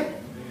 Amen?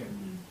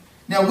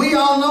 Now we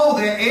all know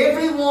that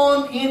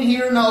everyone in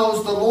here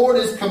knows the Lord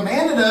has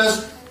commanded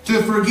us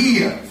to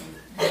forgive.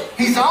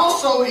 He's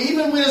also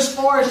even went as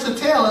far as to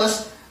tell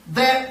us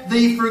that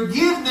the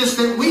forgiveness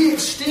that we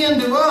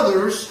extend to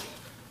others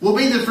will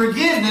be the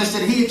forgiveness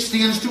that He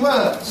extends to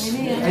us.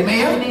 Amen?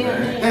 Amen?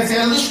 Amen. That's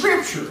out of the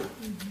Scripture.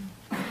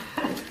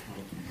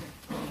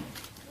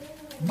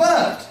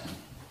 But,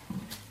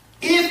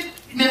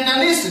 now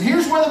listen,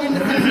 here's where we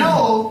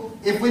know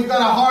if we've got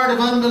a heart of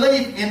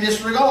unbelief in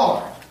this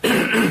regard.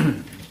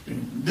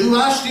 Do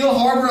I still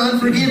harbor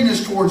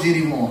unforgiveness towards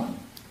anyone?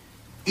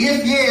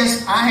 If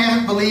yes, I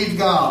haven't believed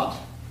God.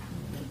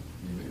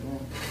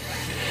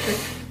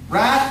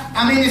 Right?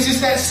 I mean, it's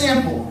just that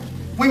simple.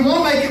 We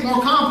want to make it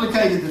more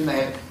complicated than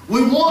that.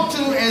 We want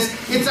to, as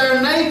it's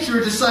our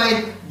nature to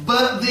say,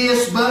 but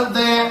this, but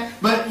that,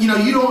 but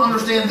you don't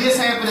understand this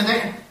happened and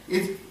that.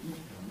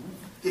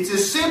 It's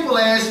as simple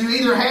as you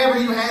either have or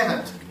you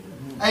haven't.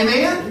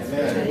 Amen?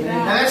 Amen.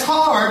 Now that's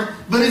hard,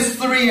 but it's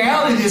the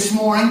reality this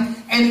morning.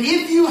 And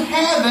if you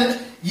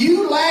haven't,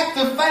 you lack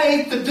the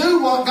faith to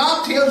do what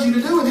God tells you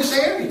to do in this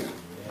area.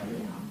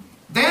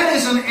 That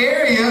is an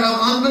area of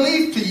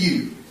unbelief to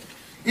you.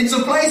 It's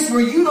a place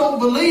where you don't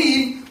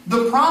believe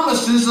the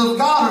promises of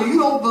God, or you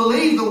don't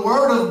believe the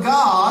Word of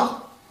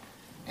God.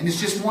 And it's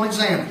just one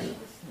example.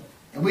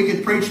 And we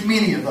could preach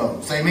many of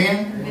those.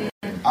 Amen? Amen.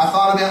 I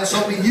thought about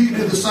something. You can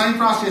do the same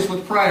process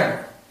with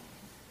prayer.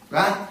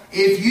 Right?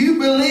 If you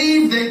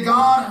believe that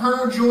God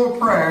heard your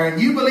prayer,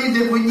 and you believe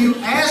that when you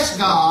ask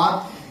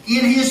God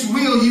in His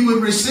will you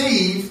would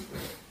receive,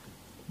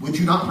 would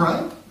you not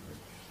pray?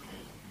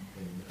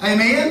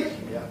 Amen?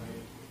 Yeah.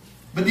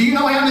 But do you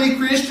know how many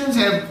Christians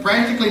have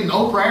practically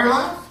no prayer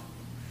life?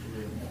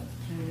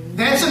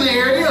 That's an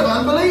area of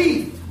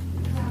unbelief.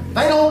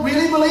 They don't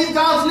really believe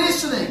God's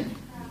listening.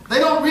 They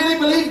don't really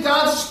believe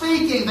God's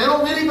speaking. They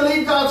don't really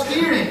believe God's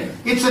hearing.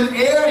 It's an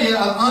area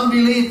of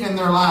unbelief in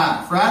their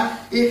life, right?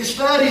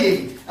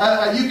 Studying.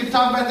 You can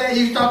talk about that.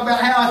 You can talk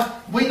about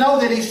how we know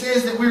that He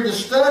says that we're to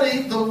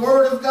study the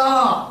Word of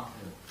God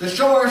to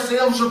show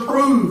ourselves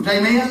approved.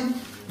 Amen?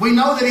 We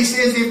know that He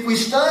says if we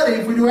study,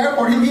 if we do our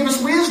part, He'll give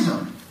us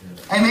wisdom.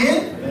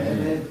 Amen?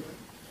 Amen.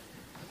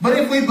 But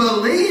if we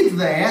believe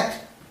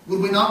that,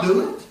 would we not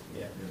do it?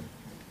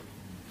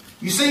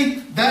 You see,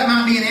 that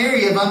might be an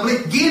area of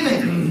unbelief.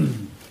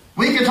 Giving.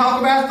 We could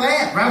talk about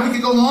that, right? We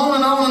could go on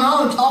and on and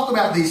on and talk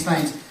about these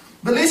things.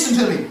 But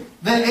listen to me.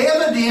 The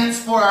evidence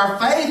for our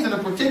faith in a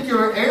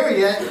particular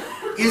area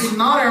is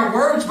not our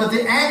words, but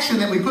the action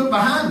that we put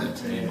behind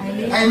it.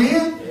 Amen?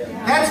 Amen?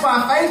 That's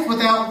why faith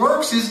without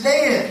works is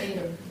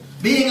dead.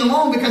 Being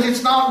alone, because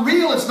it's not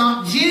real, it's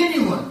not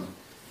genuine.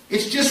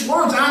 It's just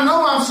words. I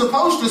know I'm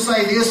supposed to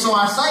say this, so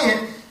I say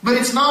it, but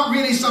it's not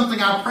really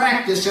something I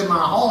practice in my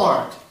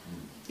heart.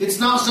 It's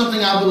not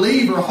something I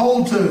believe or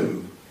hold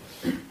to.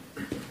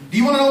 Do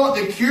you want to know what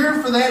the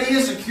cure for that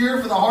is? The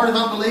cure for the heart of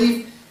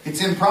unbelief?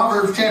 It's in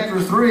Proverbs chapter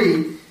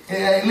 3.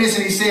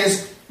 Listen, he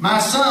says, "My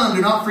son,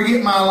 do not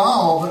forget my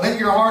law, but let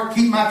your heart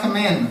keep my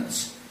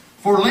commandments.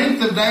 For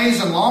length of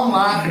days and long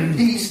life and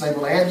peace they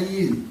will add to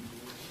you."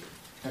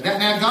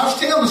 Now God's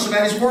telling us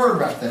about His Word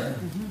right there.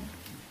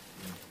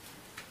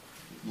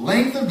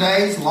 Length of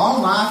days,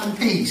 long life, and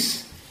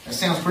peace. That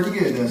sounds pretty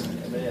good, doesn't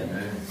it?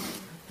 Amen.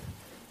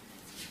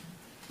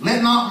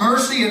 "Let not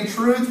mercy and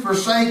truth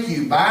forsake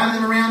you. Bind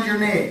them around your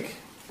neck.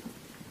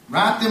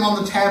 Write them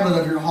on the tablet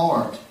of your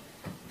heart.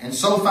 And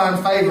so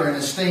find favor and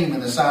esteem in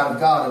the sight of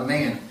God and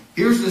man."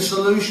 Here's the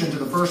solution to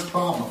the first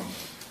problem.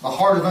 The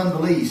heart of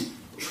unbelief.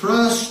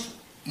 Trust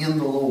in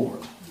the Lord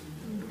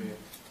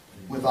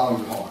with all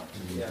your heart.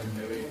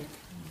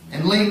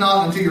 And lean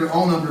not unto your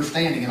own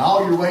understanding. In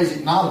all your ways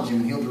acknowledge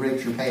Him, and He'll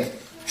direct your path.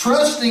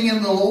 Trusting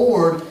in the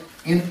Lord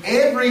in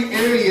every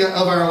area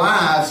of our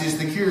lives is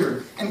the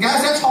cure. And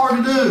guys, that's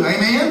hard to do.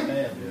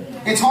 Amen?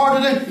 It's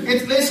hard to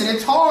do. Listen,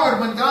 it's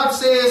hard when God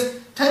says,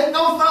 take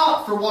no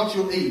thought for what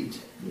you'll eat.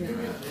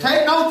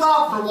 Take no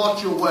thought for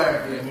what you'll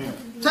wear.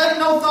 Take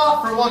no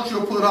thought for what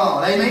you'll put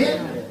on.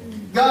 Amen?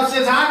 God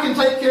says, I can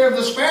take care of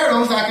the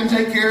sparrows. I can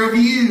take care of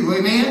you.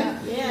 Amen?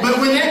 But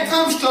when that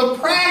comes to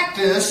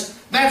practice,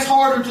 that's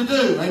harder to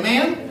do.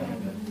 Amen?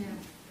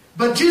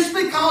 But just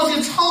because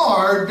it's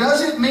hard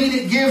doesn't mean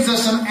it gives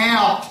us an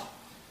out.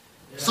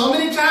 So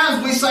many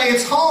times we say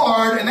it's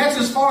hard, and that's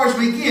as far as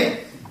we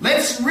get.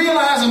 Let's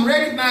realize and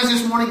recognize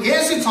this morning,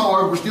 yes, it's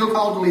hard. We're still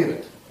called to live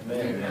it.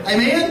 Amen?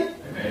 Amen?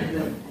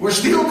 Amen. We're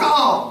still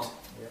called.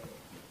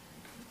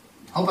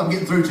 I hope I'm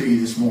getting through to you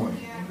this morning.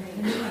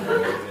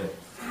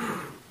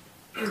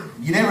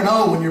 You never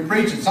know when you're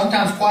preaching.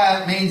 Sometimes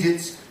quiet means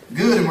it's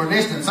good and we're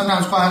listening.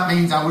 Sometimes quiet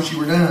means I wish you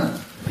were done.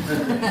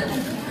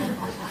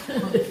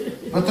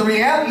 But the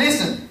reality,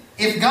 listen,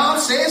 if God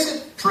says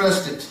it,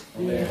 trust it.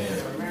 Amen?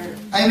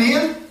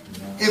 Amen?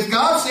 If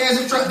God says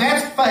it,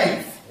 that's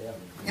faith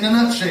in a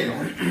nutshell.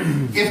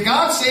 If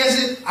God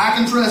says it, I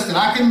can trust it.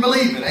 I can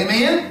believe it.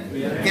 Amen?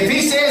 If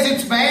He says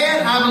it's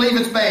bad, I believe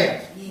it's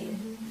bad.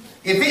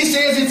 If He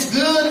says it's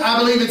good, I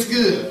believe it's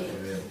good.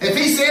 If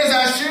He says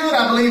I should,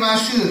 I believe I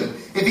should.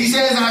 If He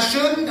says I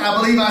shouldn't, I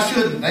believe I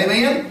shouldn't.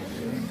 Amen?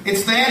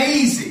 It's that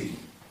easy.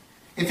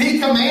 If He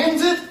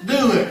commands it,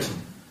 do it.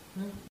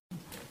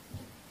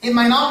 It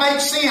may not make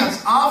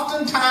sense.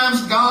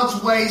 Oftentimes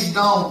God's ways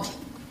don't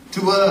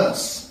to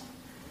us.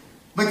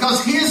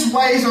 Because His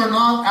ways are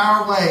not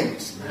our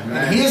ways. Amen.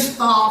 And His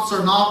thoughts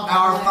are not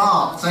our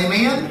thoughts.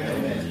 Amen?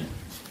 Amen.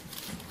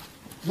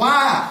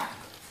 Why?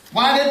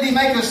 Why didn't He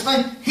make us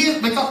think?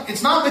 Because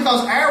it's not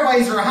because our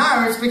ways are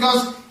higher. It's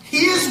because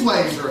His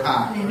ways are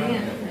higher.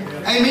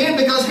 Amen. Amen.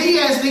 Because He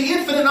has the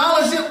infinite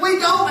knowledge that we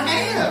don't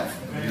have.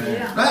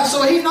 Amen. Right?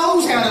 So He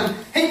knows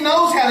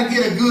how to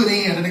get a good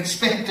end, an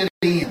expected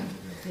end.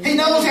 He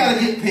knows how to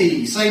get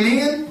peace.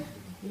 Amen?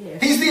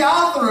 He's the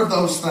author of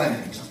those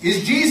things.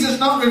 Is Jesus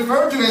not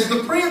referred to as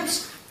the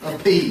Prince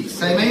of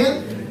Peace?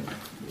 Amen?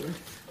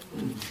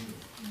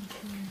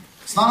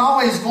 It's not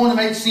always going to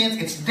make sense.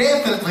 It's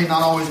definitely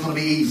not always going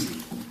to be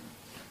easy.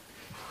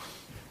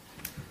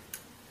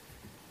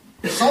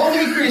 So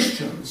many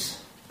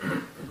Christians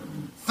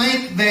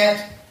think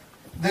that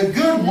the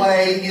good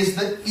way is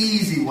the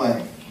easy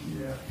way.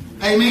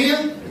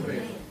 Amen?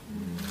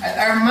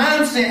 Our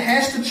mindset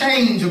has to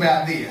change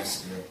about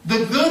this.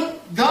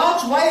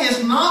 God's way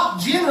is not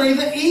generally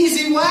the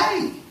easy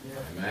way.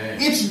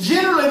 It's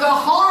generally the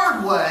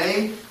hard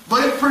way,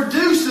 but it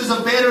produces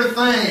a better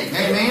thing.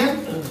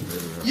 Amen?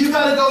 You've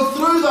got to go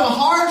through the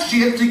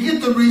hardship to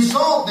get the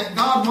result that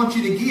God wants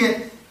you to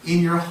get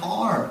in your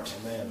heart.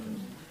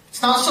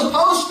 It's not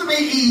supposed to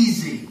be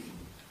easy.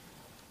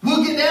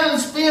 We'll get down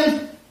and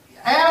spend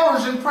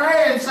hours in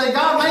prayer and say,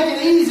 God, make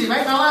it easy.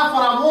 Make my life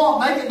what I want.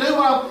 Make it do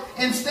what I want.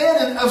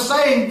 Instead of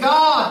saying,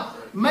 God,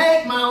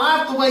 make my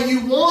life the way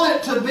you want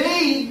it to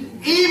be,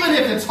 even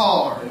if it's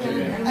hard.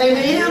 Amen?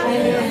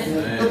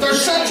 Amen. But But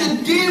there's such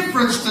a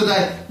difference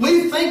today.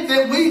 We think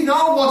that we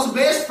know what's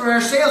best for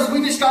ourselves.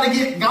 We just got to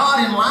get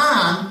God in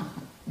line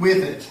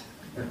with it.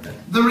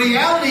 The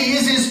reality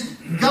is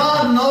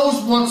God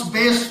knows what's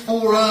best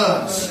for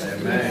us.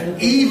 Amen.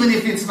 Even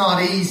if it's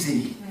not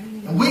easy.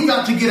 And we've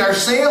got to get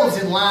ourselves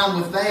in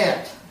line with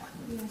that.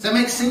 Does that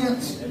make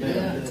sense?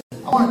 Amen.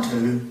 I want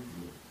to.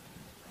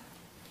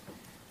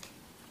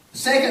 The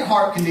second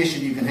heart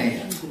condition you can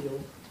have.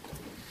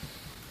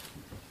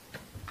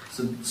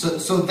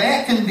 So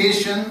that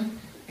condition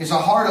is a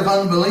heart of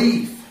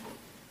unbelief.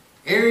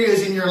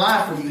 Areas in your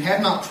life where you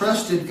have not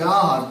trusted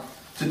God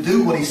to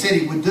do what He said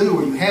He would do,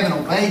 or you haven't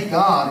obeyed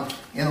God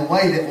in a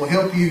way that will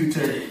help you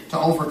to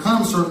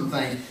overcome certain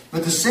things.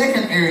 But the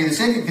second area, the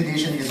second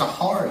condition, is a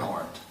hard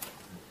heart.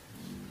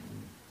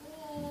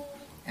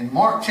 In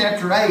Mark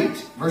chapter 8,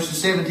 verses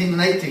 17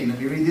 and 18, let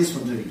me read this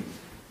one to you.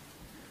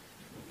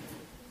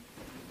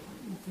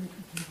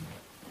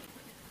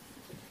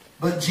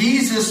 But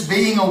Jesus,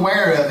 being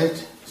aware of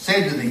it,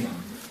 said to them.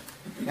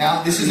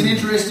 Now, this is an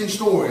interesting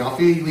story. I'll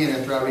fill you in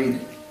after I read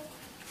it.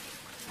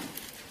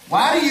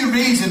 Why do you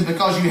reason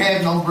because you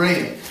have no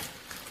bread?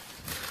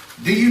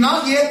 Do you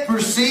not yet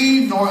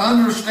perceive nor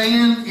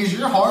understand? Is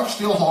your heart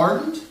still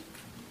hardened?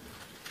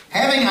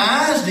 Having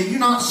eyes, do you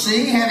not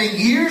see?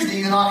 Having ears, do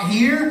you not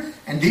hear?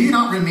 And do you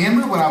not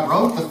remember when I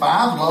broke the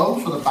 5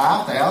 loaves for the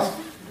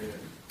 5,000?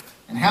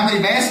 And how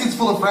many baskets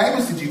full of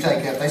fragments did you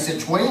take up? They said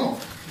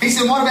 12. He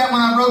said, what about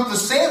when I broke the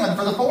 7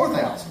 for the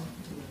 4,000?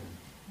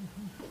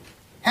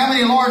 How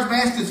many large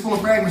baskets full of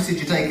fragments did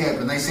you take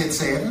up? And they said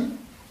 7.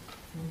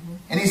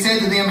 And he said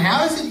to them,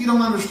 how is it you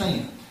don't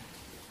understand?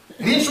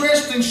 An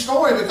interesting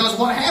story, because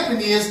what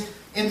happened is,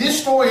 in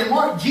this story in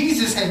Mark,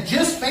 Jesus had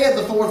just fed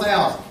the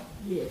 4,000.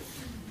 Yes.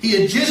 He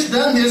had just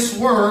done this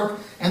work,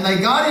 and they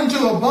got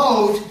into a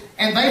boat,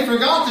 and they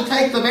forgot to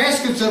take the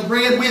baskets of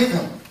bread with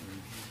them.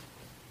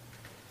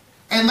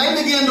 And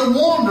they began to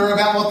wonder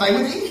about what they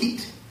would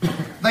eat.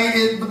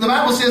 The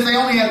Bible says they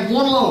only had 1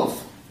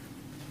 loaf.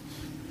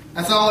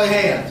 That's all they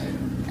had.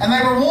 And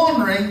they were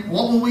wondering,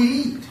 what will we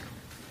eat?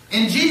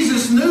 And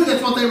Jesus knew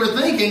that's what they were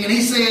thinking, and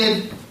He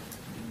said,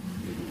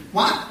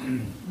 why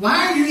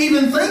are you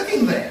even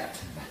thinking that?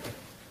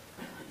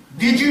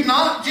 Did you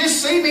not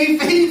just see me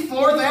feed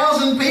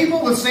 4,000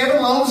 people with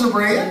 7 loaves of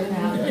bread?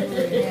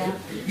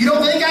 You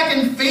don't think I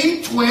can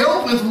feed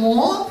 12 with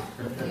 1?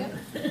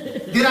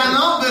 Did I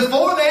not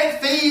before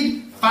that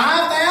feed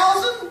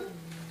 5,000?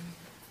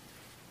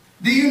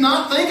 Do you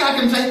not think I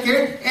can take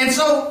care? And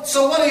so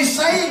what He's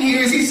saying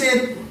here is, He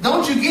said,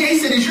 don't you get? He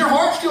said, is your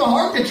heart still a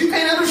heart that you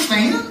can't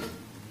understand?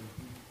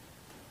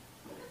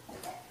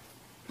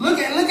 Look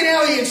at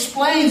how He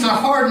explains a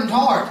hardened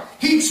heart.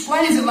 He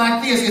explains it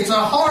like this. It's a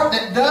heart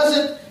that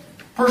doesn't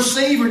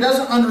perceive or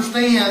doesn't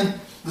understand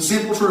the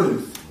simple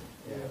truth.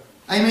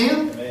 Yeah.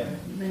 Amen?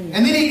 Amen?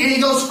 And then he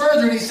goes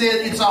further and he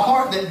said, it's a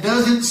heart that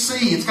doesn't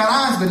see. It's got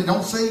eyes, but it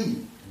don't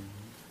see.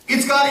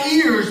 It's got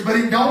ears, but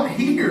it don't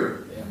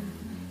hear. Yeah.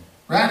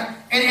 Right?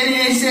 And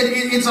he said,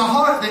 it's a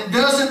heart that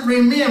doesn't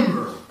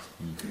remember.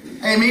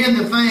 Amen?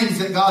 The things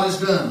that God has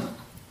done.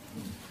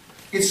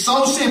 It's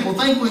so simple.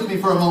 Think with me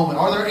for a moment.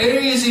 Are there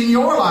areas in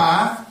your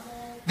life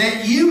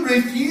that you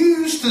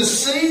refuse to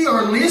see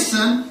or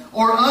listen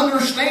or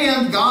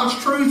understand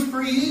God's truth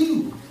for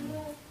you?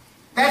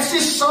 That's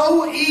just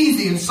so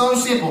easy and so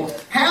simple.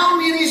 How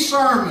many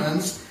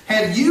sermons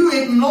have you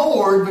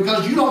ignored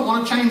because you don't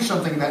want to change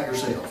something about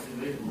yourself?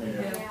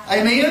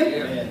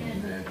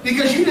 Amen?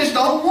 Because you just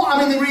don't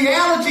want. The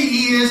reality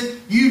is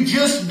you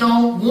just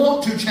don't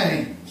want to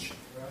change.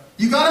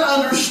 You got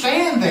to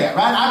understand that,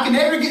 right? I can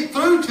never get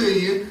through to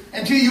you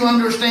until you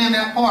understand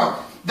that part.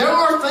 There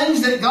are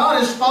things that God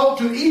has spoke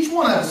to each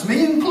one of us,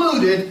 me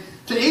included,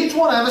 to each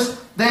one of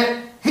us,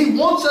 that He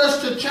wants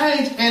us to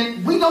change,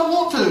 and we don't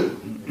want to.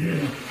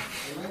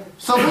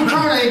 So we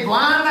turn a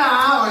blind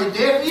eye or a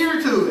deaf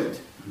ear to it.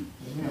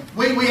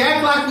 We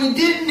act like we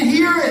didn't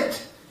hear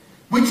it.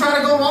 We try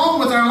to go on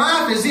with our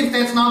life as if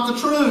that's not the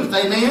truth.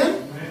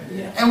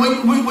 Amen? And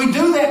we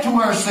do that to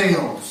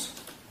ourselves.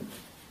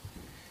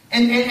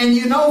 And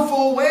you know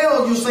full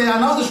well, you'll say, I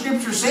know the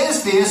Scripture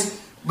says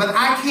this, but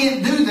I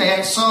can't do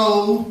that,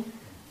 so...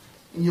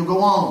 And you'll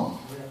go on.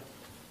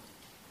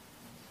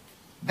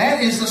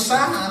 That is a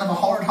sign of a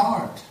hard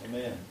heart.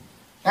 Amen.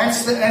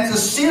 That's a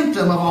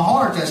symptom of a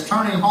heart that's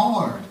turning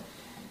hard.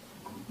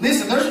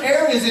 Listen, there's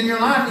areas in your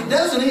life, it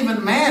doesn't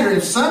even matter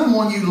if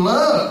someone you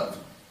love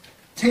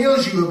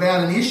tells you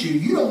about an issue.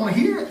 You don't want to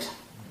hear it.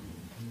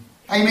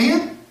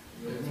 Amen?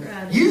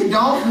 You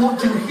don't want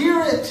to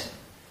hear it.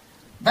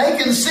 They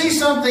can see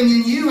something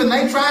in you and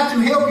they try to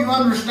help you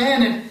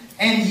understand it,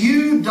 and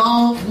you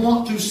don't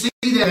want to see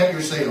that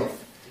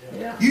yourself.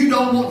 Yeah. You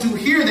don't want to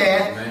hear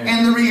that,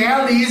 and the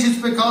reality is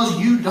it's because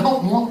you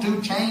don't want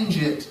to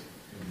change it.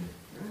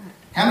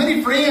 How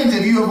many friends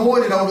have you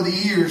avoided over the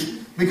years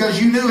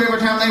because you knew every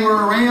time they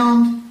were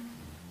around,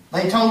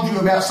 they told you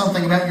about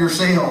something about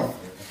yourself?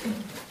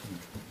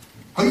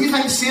 Who do you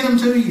think sent them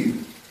to you?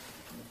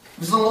 It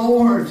was the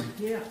Lord.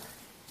 Yeah.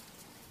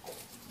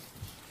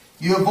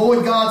 You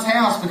avoid God's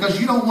house because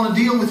you don't want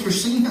to deal with your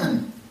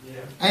sin.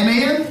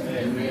 Amen?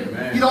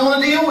 Amen. You don't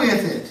want to deal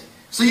with it.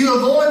 So you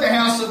avoid the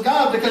house of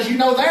God because you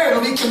know there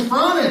it'll be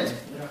confronted.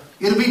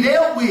 It'll be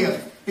dealt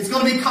with. It's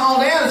going to be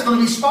called out. It's going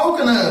to be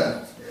spoken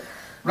of.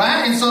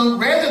 Right? And so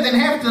rather than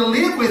have to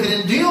live with it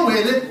and deal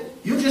with it,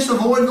 you'll just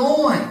avoid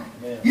going.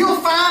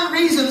 You'll find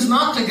reasons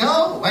not to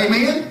go.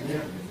 Amen?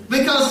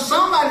 Because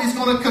somebody's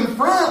going to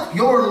confront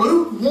your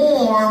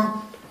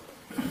lukewarm,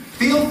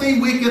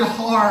 filthy, wicked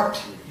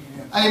heart.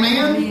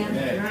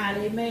 Amen? Right,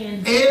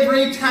 amen.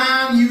 Every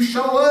time you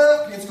show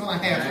up, it's going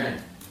to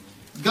happen.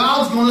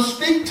 God's going to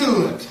speak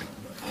to it.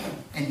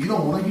 And you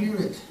don't want to hear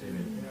it.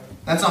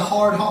 That's a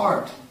hard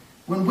heart.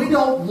 When we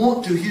don't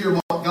want to hear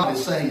what God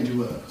is saying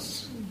to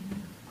us,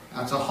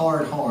 that's a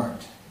hard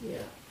heart.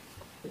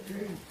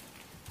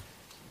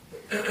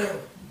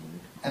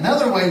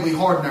 Another way we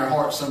harden our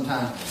hearts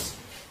sometimes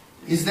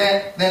is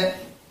that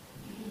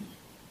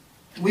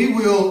we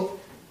will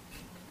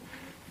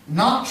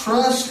not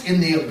trust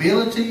in the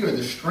ability or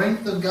the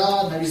strength of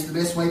God, maybe it's the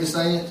best way to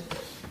say it,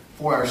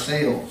 for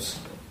ourselves.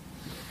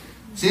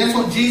 See, that's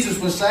what Jesus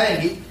was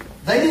saying.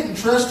 They didn't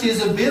trust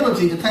His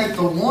ability to take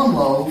the one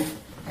loaf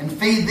and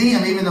feed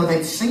them, even though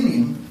they'd seen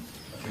Him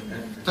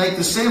take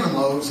the 7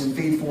 loaves and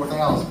feed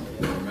 4,000.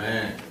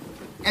 Amen.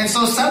 And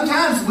so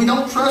sometimes we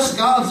don't trust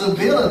God's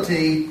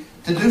ability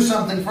to do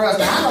something for us.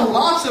 Now, I know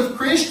lots of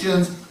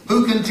Christians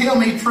who can tell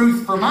me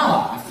truth for my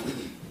life,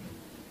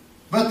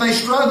 but they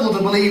struggle to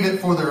believe it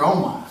for their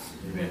own life.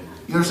 Amen.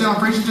 You understand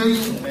what I'm preaching to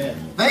you?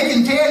 Amen. They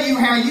can tell you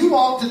how you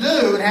ought to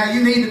do and how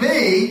you need to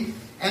be,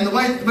 and the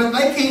way, but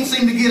they can't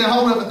seem to get a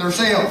hold of it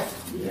themselves.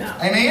 Yeah.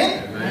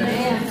 Amen?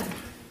 Amen.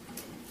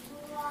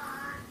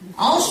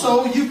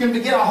 Also, you can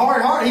get a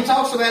hard heart. He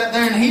talks about it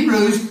there in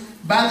Hebrews,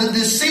 by the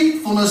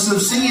deceitfulness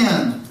of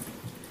sin.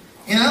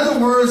 In other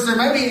words, there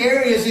may be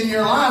areas in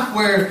your life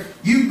where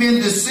you've been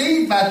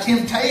deceived by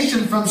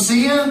temptation from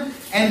sin,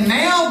 and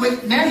now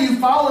you've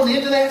fallen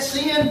into that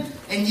sin,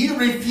 and you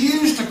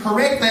refuse to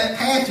correct that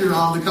path you're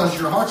on because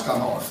your heart's got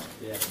hard.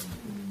 Yeah.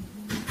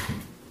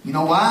 You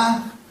know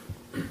why?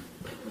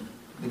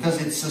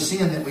 Because it's a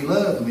sin that we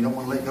love and we don't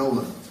want to let go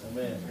of.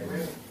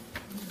 Amen.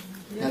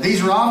 Now,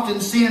 these are often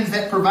sins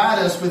that provide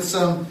us with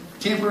some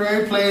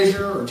temporary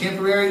pleasure or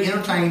temporary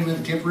entertainment,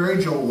 or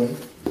temporary joy.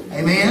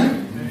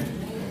 Amen?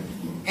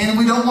 And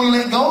we don't want to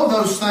let go of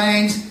those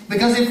things,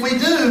 because if we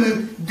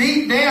do,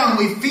 deep down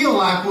we feel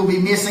like we'll be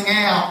missing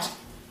out.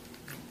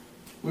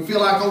 We feel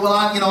like, oh,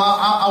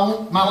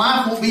 well, my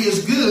life won't be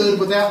as good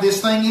without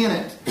this thing in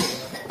it.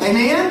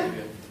 Amen?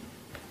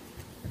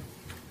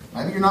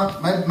 Maybe you're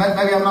not.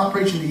 Maybe I'm not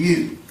preaching to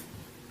you.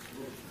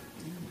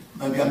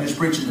 Maybe I'm just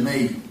preaching to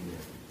me.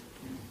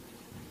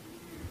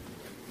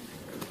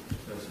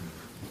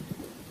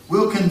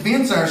 We'll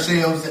convince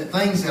ourselves that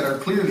things that are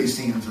clearly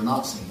sins are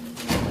not sins.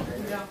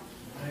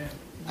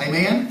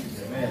 Amen?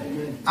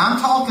 Amen. I'm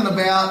talking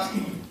about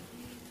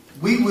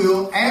we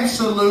will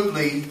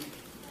absolutely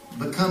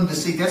become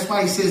deceived. That's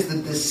why he says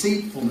the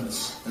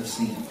deceitfulness of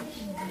sin.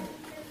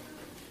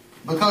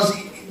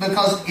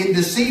 Because it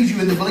deceives you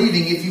into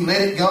believing if you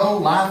let it go,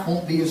 life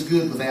won't be as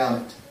good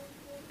without it.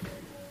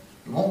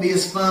 It won't be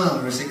as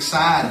fun or as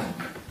exciting.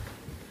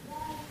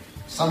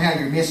 Somehow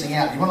you're missing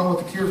out. You want to know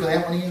what the cure for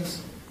that one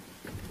is?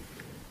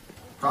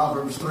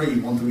 Proverbs 3,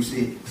 1 through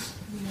 6.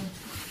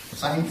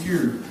 Same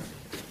cure.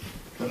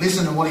 But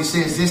listen to what he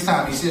says this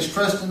time. He says,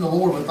 trust in the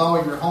Lord with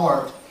all your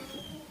heart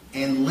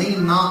and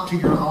lean not to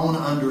your own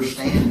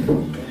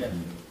understanding.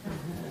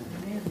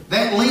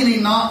 That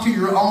leaning not to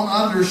your own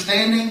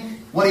understanding,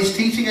 what he's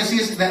teaching us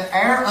is that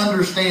our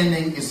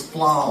understanding is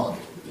flawed.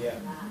 Yeah.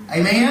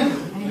 Amen?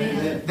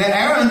 Amen?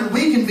 That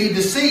we can be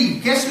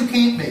deceived. Guess who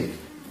can't be?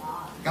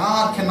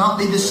 God cannot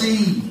be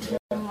deceived.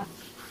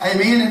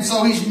 Amen? And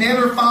so he's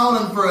never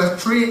fallen for a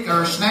trick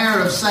or a snare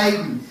of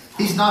Satan.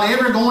 He's not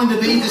ever going to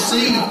be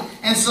deceived.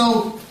 And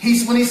so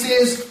when he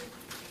says,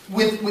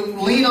 with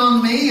lean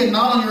on me and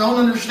not on your own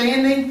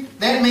understanding,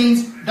 that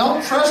means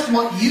don't trust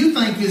what you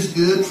think is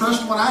good.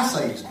 Trust what I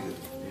say is good.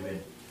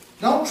 Amen.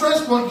 Don't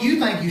trust what you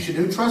think you should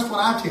do. Trust what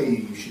I tell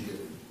you should do.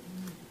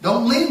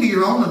 Don't lean to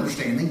your own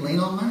understanding. Lean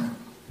on mine.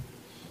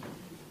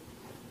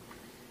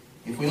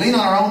 If we lean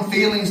on our own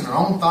feelings and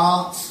our own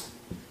thoughts,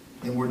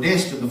 then we're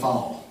destined to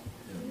fall.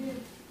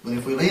 But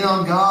if we lean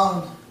on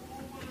God,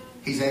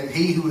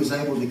 He who is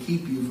able to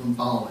keep you from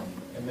falling.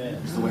 Amen.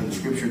 Is the way the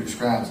Scripture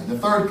describes it. The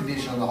third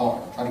condition of the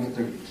heart. I'll try to get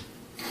through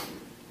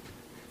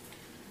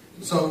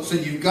this. So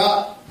you've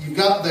got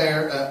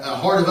there a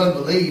heart of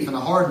unbelief and a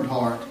hardened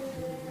heart.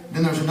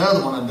 Then there's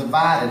another one, a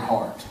divided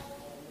heart.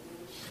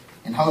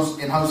 In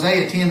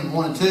Hosea 10,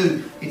 1 and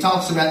 2, he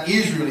talks about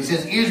Israel. He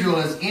says, Israel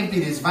has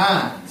emptied his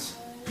vines.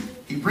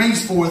 He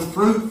brings forth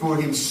fruit for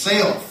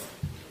himself.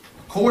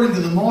 According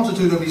to the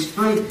multitude of his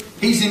fruit,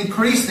 he's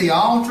increased the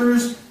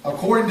altars.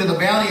 According to the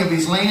bounty of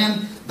his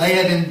land, they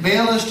have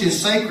embellished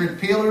his sacred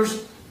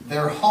pillars.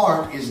 Their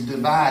heart is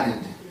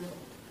divided.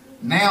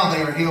 Now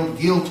they are held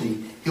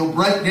guilty. He'll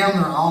break down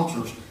their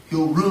altars.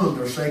 He'll ruin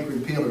their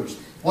sacred pillars.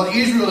 What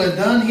Israel had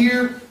done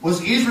here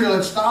was Israel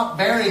had stopped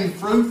bearing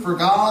fruit for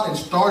God and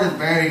started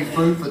bearing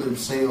fruit for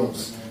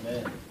themselves.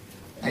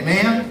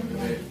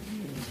 Amen?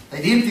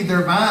 They'd emptied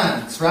their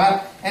vines,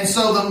 right? And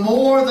so the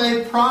more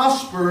they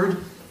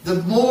prospered,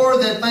 the more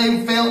that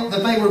they felt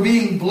that they were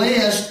being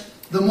blessed,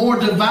 the more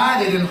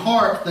divided in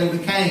heart they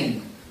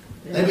became.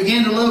 They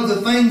began to love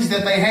the things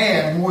that they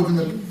had more than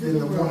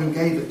the one who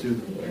gave it to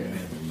them.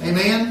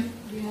 Amen?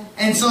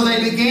 And so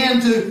they began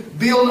to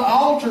build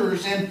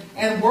altars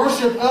and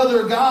worship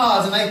other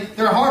gods, and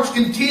their hearts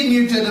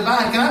continued to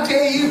divide. Can I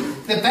tell you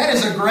that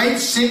is a great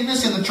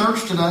sickness in the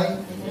church today?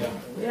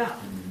 Yeah.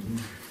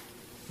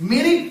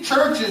 Many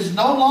churches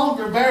no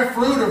longer bear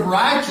fruit of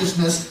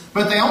righteousness,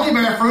 but they only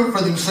bear fruit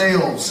for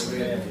themselves.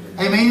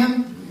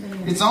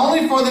 Amen? It's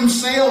only for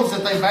themselves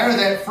that they bear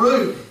that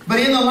fruit. But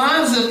in the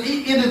lives of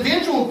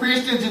individual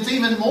Christians, it's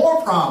even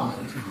more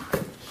prominent.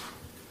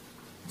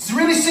 It's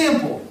really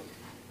simple.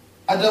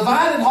 A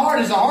divided heart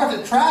is a heart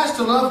that tries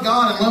to love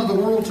God and love the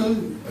world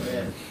too.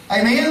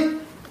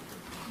 Amen?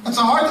 It's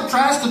a heart that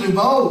tries to do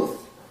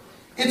both.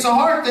 It's a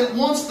heart that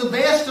wants the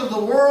best of the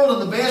world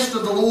and the best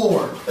of the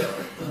Lord.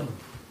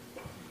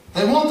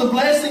 They want the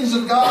blessings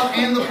of God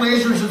and the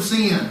pleasures of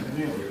sin.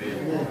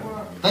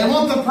 They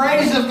want the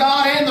praise of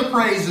God and the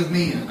praise of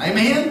men.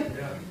 Amen?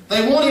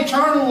 They want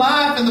eternal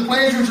life and the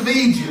pleasures of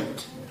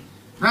Egypt.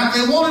 Right?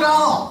 They want it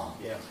all.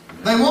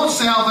 They want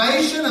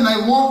salvation, and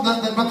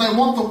but they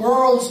want the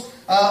world's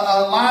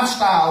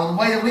lifestyle and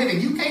way of living.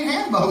 You can't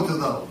have both of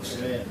those.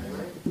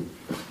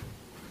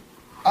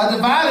 A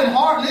divided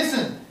heart,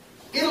 listen,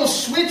 it'll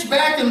switch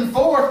back and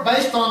forth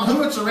based on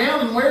who it's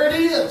around and where it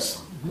is.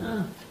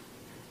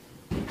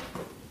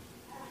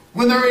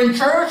 When they're in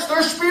church,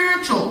 they're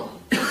spiritual.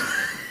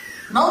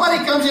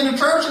 Nobody comes into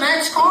church and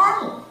acts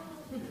carnal.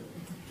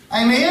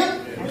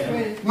 Amen?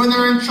 When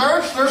they're in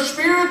church, they're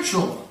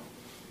spiritual.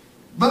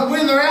 But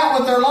when they're out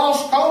with their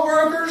lost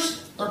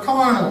co-workers, they're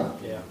carnal.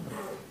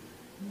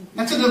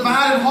 That's a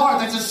divided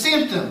heart. That's a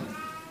symptom.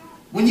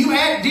 When you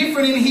act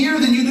different in here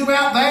than you do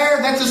out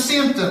there, that's a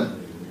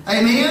symptom.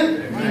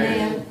 Amen?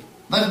 Amen.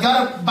 They've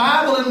got a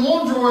Bible in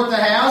one drawer at the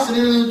house, and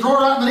in the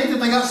drawer right beneath it,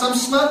 they got some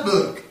smut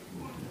book.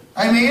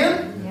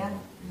 Amen?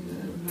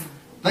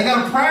 They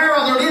got a prayer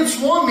on their lips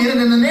one minute,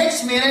 and the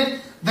next minute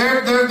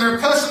they're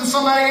cussing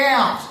somebody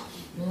out.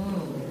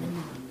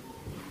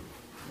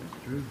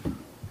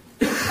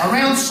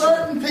 Around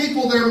certain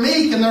people they're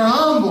meek and they're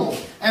humble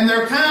and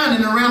they're kind,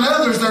 and around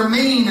others they're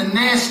mean and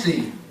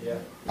nasty.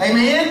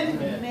 Amen?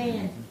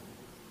 Amen.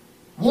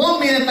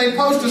 One minute they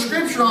post a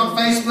scripture on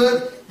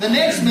Facebook, the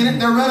next minute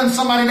they're running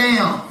somebody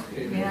down.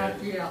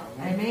 Yeah.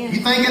 Amen.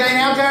 You think it ain't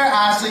out there?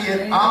 I see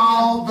it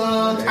all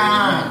the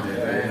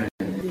time.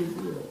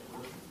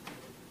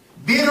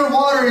 Bitter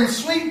water and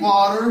sweet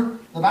water,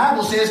 the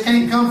Bible says,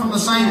 can't come from the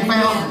same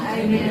fountain.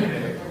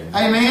 Amen.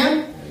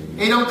 Amen?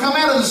 It don't come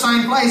out of the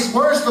same place.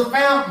 Where's the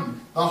fountain?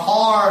 The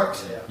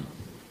heart.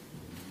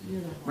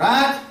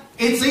 Right?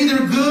 It's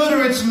either good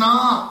or it's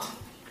not.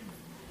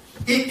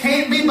 It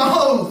can't be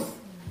both.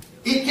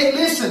 It can't,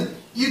 listen,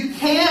 you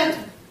can't,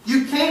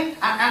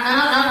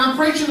 I'm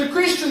preaching to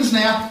Christians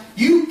now.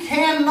 You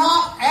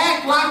cannot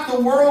act like the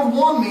world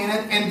one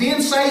minute and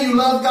then say you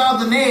love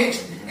God the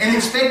next and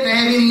expect to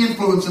have any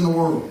influence in the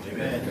world.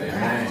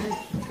 Amen.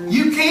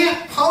 You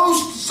can't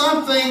post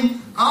something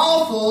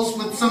awful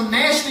with some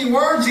nasty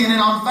words in it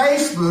on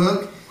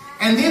Facebook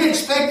and then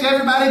expect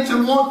everybody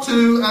to want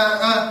to,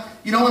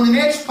 in the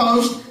next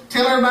post,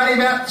 tell everybody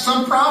about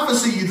some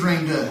prophecy you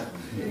dreamed of.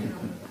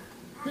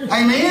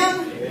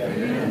 Amen?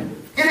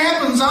 It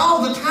happens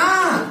all the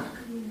time.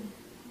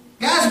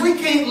 Guys, we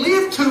can't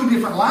live two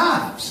different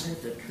lives.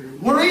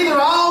 We're either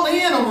all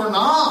in or we're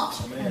not.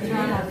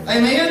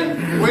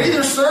 Amen? We're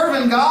either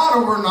serving God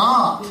or we're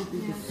not.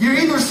 You're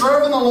either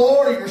serving the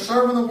Lord or you're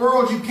serving the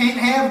world. You can't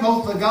have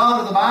both the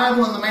God of the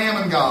Bible and the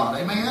mammon God.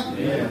 Amen?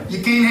 Yeah.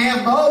 You can't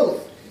have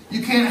both.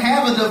 You can't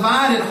have a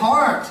divided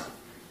heart.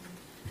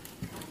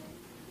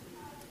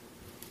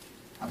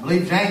 I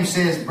believe James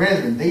says,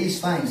 brethren,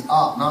 these things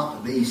ought not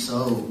to be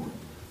so.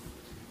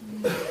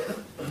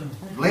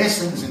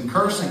 Blessings and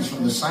cursings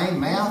from the same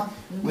mouth.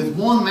 With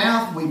one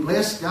mouth we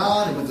bless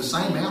God, and with the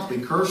same mouth we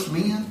curse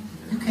men.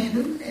 You can't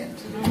do that.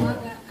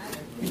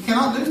 You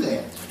cannot do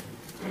that.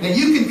 Now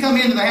you can come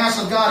into the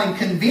house of God and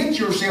convince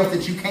yourself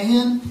that you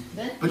can,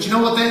 but you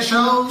know what that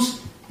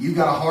shows? You've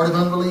got a heart of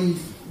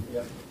unbelief.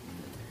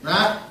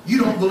 Right? You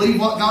don't believe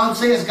what God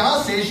says.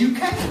 God says you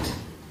can't.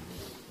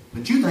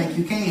 But you think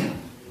you can.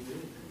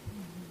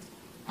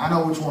 I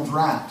know which one's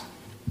right.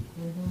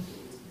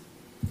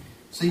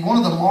 See, one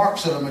of the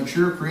marks of a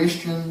mature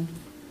Christian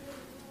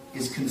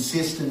is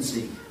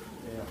consistency.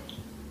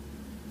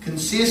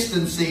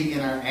 Consistency in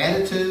our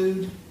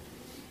attitude,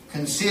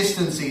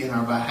 consistency in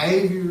our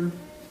behavior,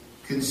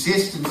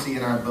 consistency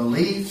in our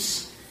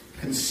beliefs,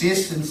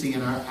 consistency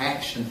in our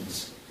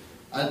actions.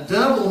 A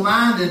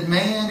double-minded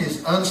man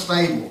is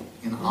unstable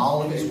in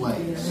all of his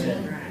ways.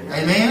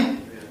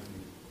 Amen?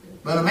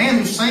 But a man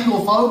who's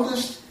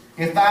single-focused,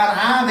 if thine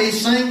eye be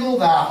single,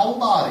 thy whole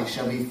body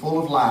shall be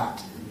full of light.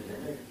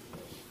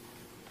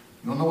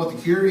 You want to know what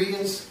the cure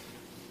is?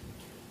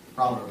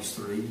 Proverbs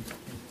 3.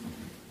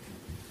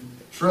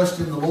 Trust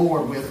in the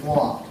Lord with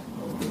what?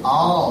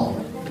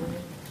 All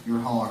your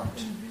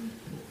heart.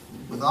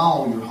 With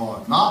all your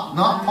heart.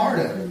 Not part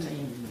of it,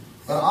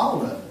 but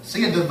all of it.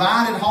 See, a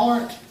divided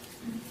heart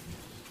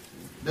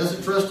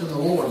doesn't trust in the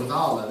Lord with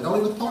all of it,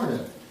 only with part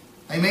of it.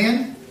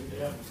 Amen?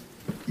 Yeah.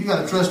 You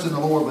got to trust in the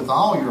Lord with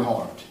all your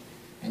heart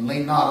and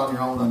lean not on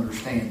your own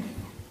understanding.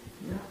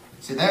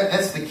 See,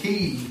 that's the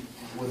key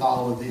with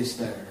all of this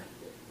there.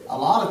 A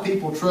lot of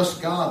people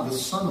trust God with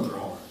some of their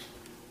heart.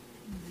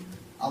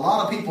 A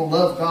lot of people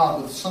love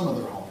God with some of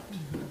their heart.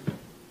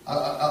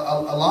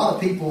 A lot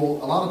of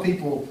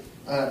people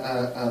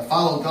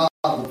follow God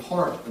with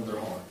part of their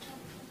heart.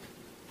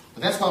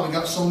 But that's why we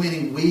got so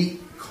many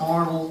weak,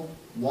 carnal,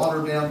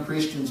 watered-down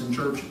Christians in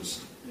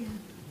churches.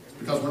 It's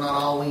because we're not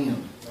all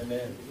in.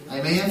 Amen.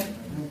 Amen?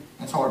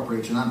 That's hard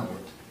preaching, I know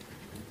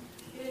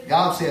it.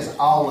 God says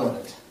all of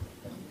it.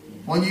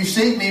 When you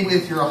seek me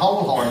with your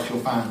whole heart, you'll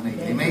find me.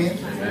 Amen?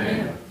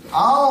 Amen.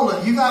 All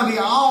of, you got to be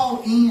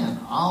all in,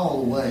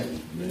 all the way.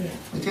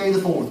 Let me tell you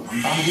the fourth one.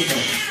 I'm trying to get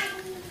better.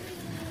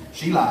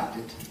 She liked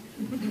it.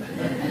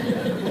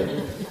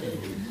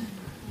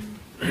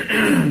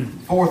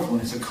 Fourth one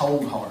is a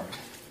cold heart.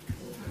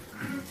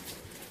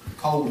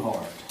 Cold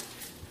heart.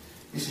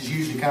 This is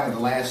usually kind of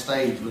the last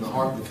stage where the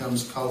heart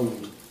becomes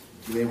cold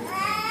to everything.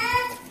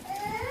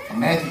 In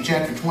Matthew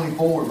chapter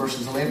 24,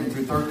 verses 11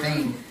 through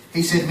 13,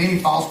 he said, many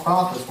false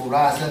prophets will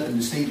rise up and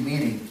deceive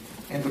many.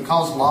 And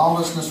because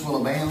lawlessness will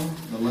abound,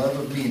 the love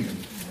of many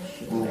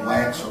will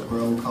wax or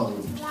grow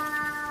cold.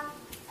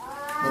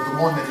 But the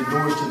one that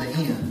endures to the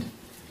end,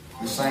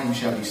 the same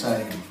shall be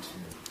saved.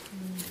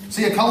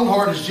 See, a cold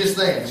heart is just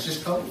that. It's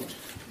just cold.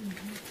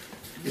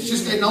 It's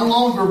just, it no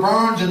longer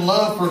burns in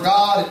love for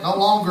God. It no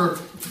longer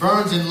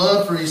burns in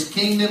love for His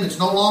kingdom. It's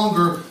no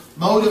longer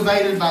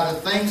motivated by the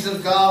things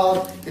of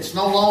God. It's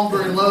no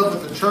longer in love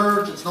with the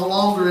church. It's no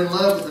longer in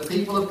love with the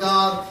people of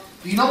God.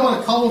 Do you know what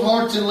a cold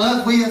heart's in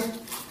love with?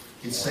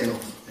 It's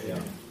self. Yeah.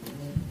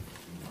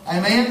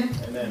 Amen?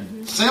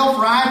 Amen.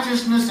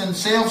 Self-righteousness and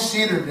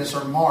self-centeredness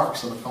are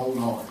marks of a cold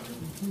heart.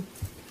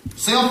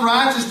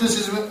 Self-righteousness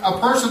is when a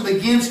person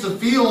begins to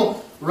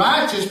feel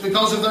righteous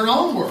because of their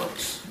own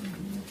works.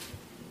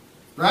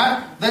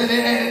 Right?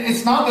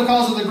 It's not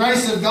because of the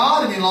grace of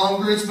God any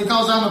longer. It's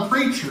because I'm a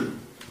preacher.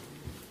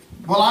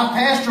 Well, I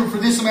pastored for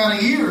this amount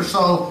of years,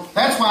 so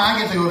that's why I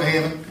get to go to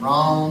heaven.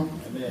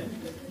 Wrong. Amen.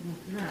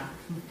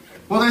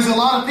 Well, there's a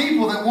lot of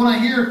people that want to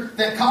hear,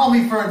 that call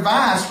me for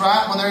advice,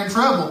 right, when they're in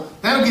trouble.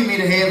 That'll get me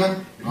to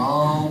heaven.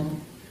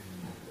 Wrong.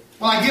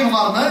 Well, I give a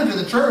lot of money to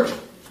the church.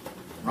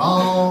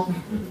 Wrong.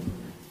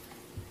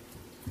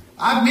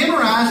 I've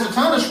memorized a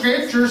ton of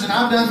scriptures and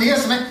I've done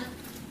this and that.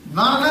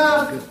 Not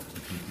enough.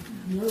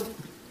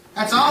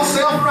 That's all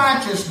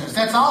self-righteousness.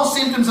 That's all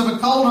symptoms of a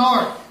cold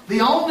heart.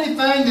 The only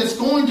thing that's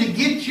going to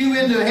get you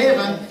into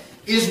heaven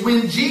is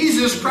when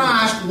Jesus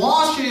Christ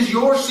washes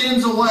your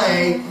sins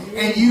away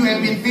and you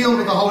have been filled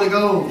with the Holy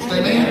Ghost.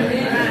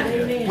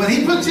 Amen? When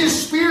He puts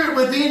His Spirit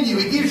within you,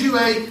 He gives you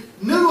a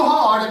new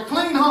heart, a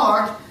clean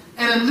heart,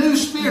 and a new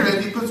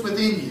spirit He puts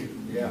within you.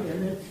 Yeah.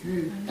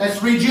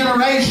 That's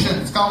regeneration.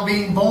 It's called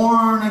being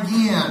born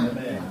again.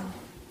 Amen.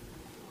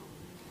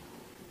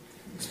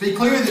 Let's be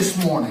clear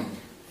this morning.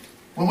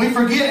 When we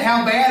forget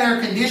how bad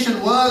our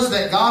condition was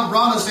that God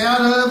brought us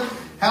out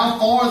of, how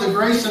far the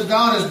grace of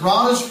God has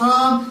brought us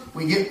from,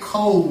 we get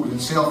cold and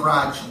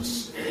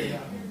self-righteous.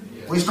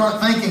 We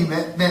start thinking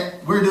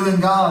that we're doing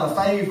God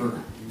a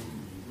favor.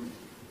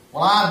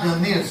 Well, I've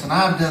done this and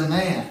I've done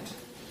that.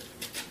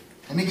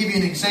 Let me give you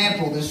an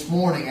example this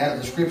morning out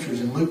of the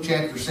Scriptures in Luke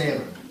chapter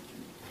 7.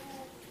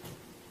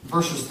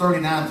 Verses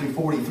 39 through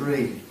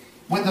 43.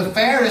 When the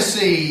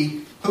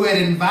Pharisee who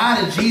had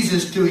invited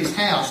Jesus to his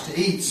house to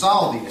eat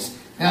saw this.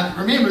 Now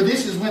remember,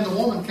 this is when the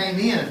woman came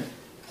in,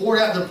 poured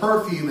out the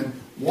perfume and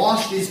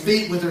washed His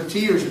feet with her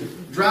tears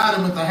and dried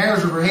them with the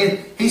hairs of her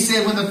head. He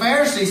said, when the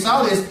Pharisee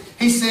saw this,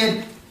 he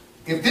said,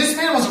 if this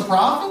man was a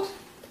prophet,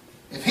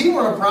 if he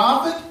were a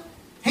prophet,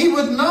 he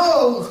would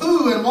know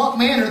who and what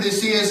manner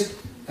this is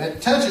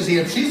that touches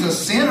him. She's a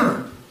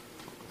sinner.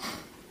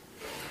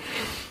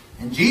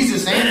 And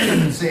Jesus answered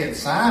and said,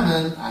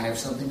 Simon, I have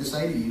something to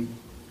say to you.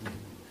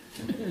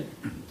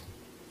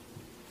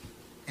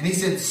 And he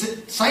said,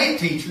 say it,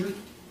 teacher.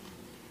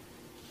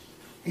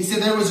 He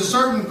said, there was a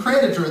certain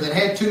creditor that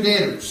had two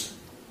debtors.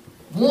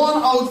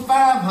 One owed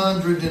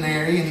 500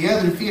 denarii and the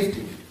other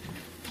 50.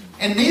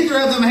 And neither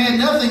of them had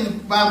nothing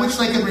by which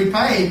they could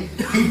repay.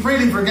 He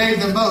freely forgave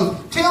them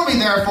both. Tell me,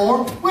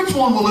 therefore, which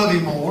one will love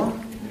him more?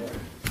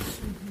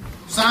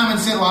 Simon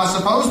said, well, I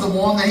suppose the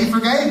one that he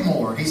forgave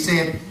more. He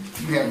said,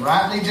 you have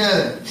rightly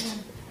judged.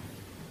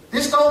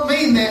 This don't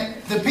mean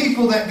that the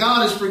people that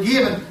God has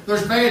forgiven,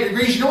 there's bad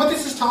degrees. You know what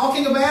this is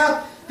talking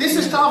about? This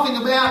is talking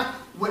about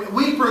when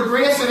we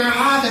progress in our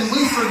life and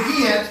we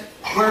forget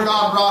where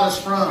God brought us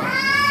from.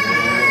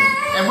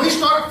 And we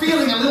start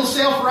feeling a little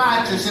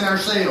self-righteous in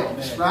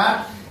ourselves,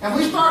 right? And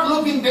we start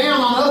looking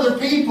down on other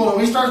people and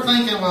we start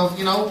thinking, well,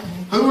 you know,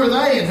 Who are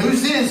they and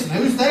who's this and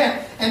who's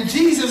that? And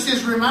Jesus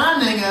is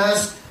reminding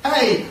us,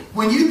 hey,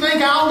 when you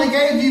think I only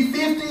gave you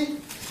 50,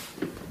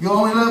 you'll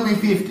only love me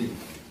 50.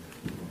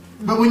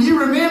 But when you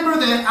remember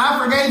that I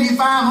forgave you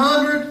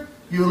 500,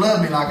 you'll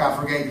love me like I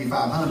forgave you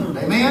 500.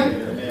 Amen?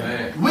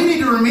 Amen. We need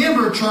to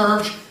remember,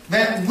 church,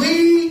 that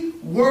we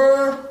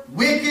were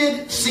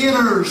wicked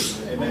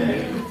sinners.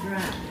 Amen.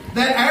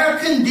 That our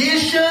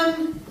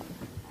condition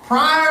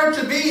prior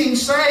to being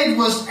saved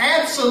was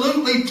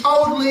absolutely,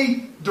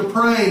 totally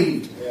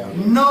depraved.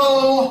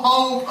 No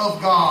hope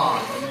of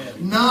God.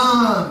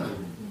 None.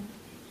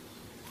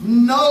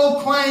 No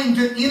claim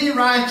to any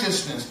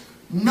righteousness.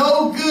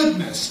 No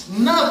goodness.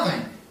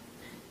 Nothing.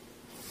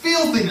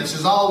 Filthiness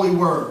is all we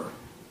were.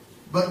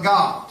 But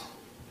God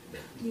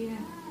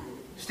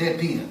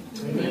stepped in.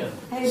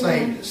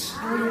 Saved us.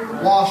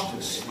 Washed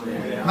us.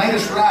 Made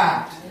us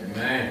right.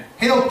 Amen.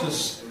 Helped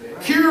us.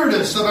 Cured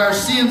us of our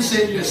sin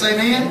sickness.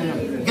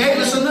 Amen. Gave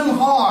us a new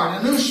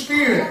heart, a new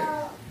spirit.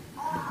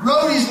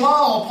 Wrote His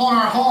law upon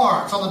our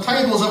hearts, on the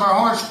tables of our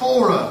hearts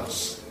for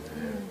us.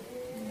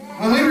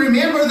 When we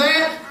remember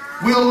that,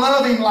 we'll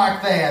love Him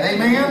like that.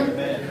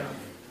 Amen?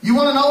 You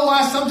want to know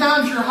why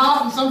sometimes you're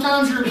hot and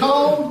sometimes you're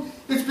cold?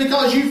 It's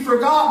because you've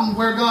forgotten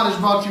where God has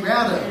brought you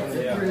out of.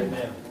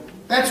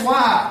 That's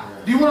why.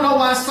 Do you want to know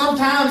why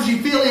sometimes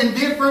you feel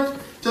indifferent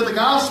to the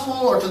gospel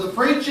or to the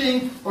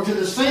preaching or to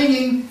the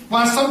singing?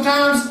 Why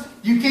sometimes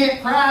you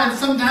can't cry and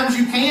sometimes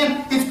you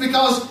can? It's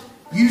because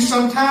you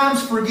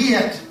sometimes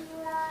forget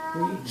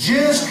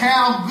just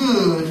how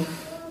good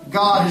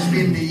God has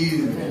been to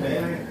you.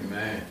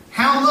 Amen.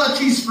 How much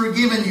He's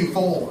forgiven you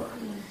for.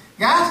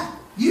 Guys,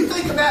 you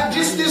think about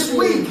just this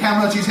week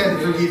how much He's had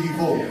to forgive you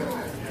for.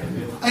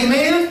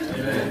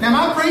 Amen? Now, am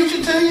I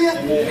preaching to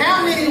you?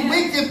 How many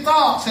wicked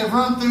thoughts have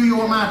run through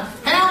your mind?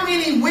 How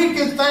many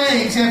wicked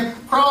things have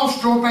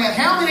crossed your path?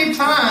 How many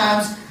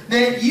times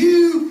that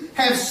you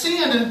have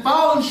sinned and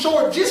fallen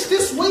short just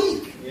this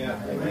week?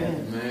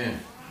 Amen.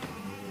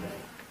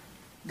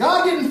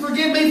 God didn't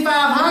forgive me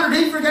 500.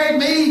 He forgave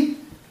me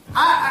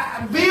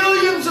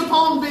billions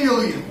upon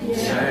billions.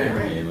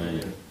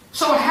 Amen.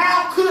 So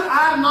how could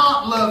I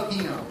not love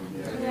Him?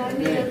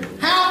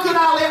 How could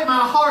I let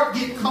my heart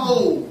get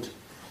cold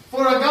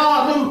for a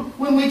God who,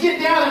 when we get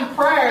down in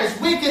prayer, as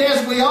wicked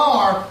as we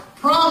are,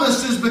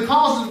 promises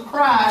because of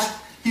Christ,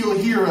 He'll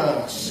hear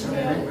us.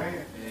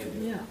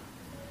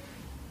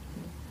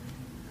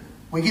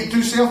 We get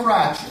too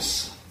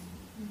self-righteous,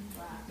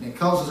 and it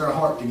causes our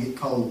heart to get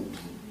cold.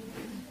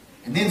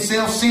 And then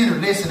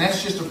self-centered, listen,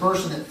 that's just a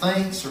person that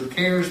thinks or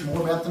cares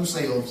more about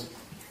themselves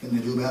than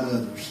they do about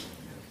others.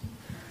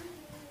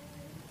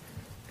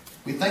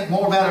 We think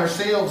more about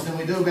ourselves than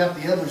we do about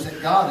the others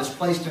that God has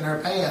placed in our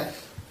path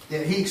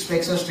that He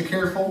expects us to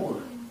care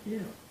for. Do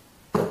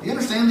you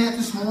understand that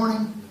this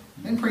morning?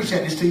 Let me preach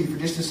that just to you for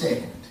just a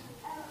second.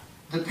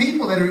 The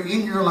people that are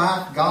in your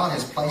life, God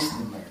has placed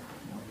them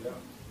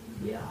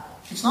there.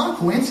 It's not a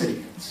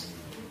coincidence.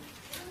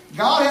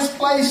 God has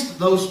placed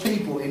those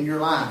people in your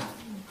life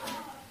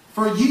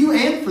for you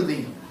and for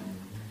them.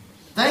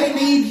 They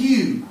need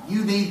you.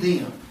 You need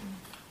them.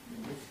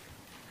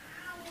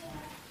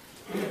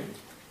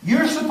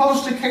 You're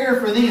supposed to care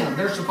for them.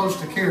 They're supposed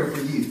to care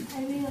for you.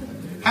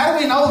 How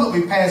do we know that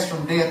we pass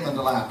from death unto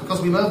life?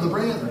 Because we love the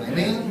brethren.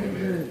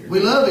 Amen? We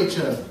love each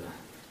other.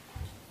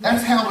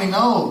 That's how we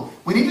know.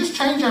 We need to just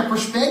change our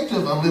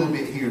perspective a little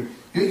bit here.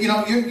 You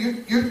know,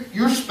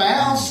 your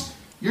spouse,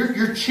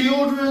 your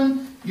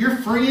children, your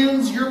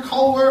friends, your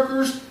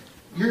co-workers,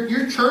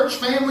 your church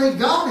family,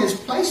 God has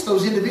placed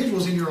those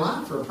individuals in your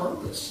life for a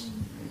purpose.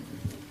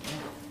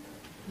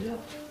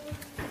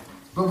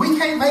 But we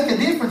can't make a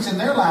difference in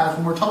their lives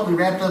when we're totally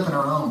wrapped up in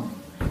our own.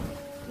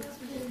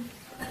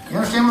 You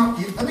understand?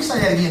 Let me say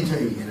that again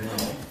to you.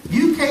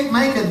 You can't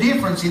make a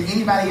difference in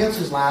anybody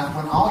else's life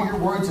when all your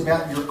words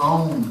about your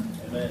own.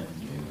 Amen.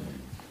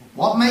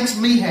 What makes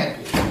me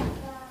happy?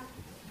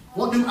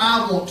 What do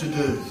I want to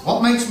do?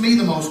 What makes me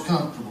the most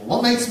comfortable?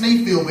 What makes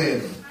me feel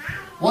better?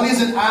 What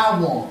is it I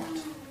want?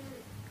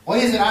 What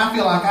is it I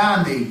feel like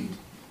I need?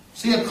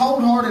 See, a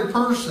cold-hearted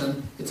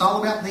person, it's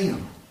all about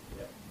them.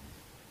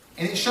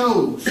 And it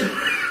shows.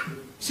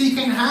 See, you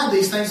can't hide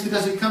these things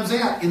because it comes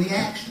out in the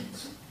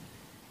actions.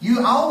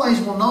 You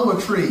always will know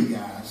a tree,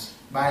 guys,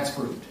 by its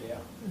fruit.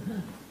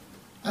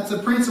 That's a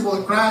principle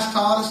that Christ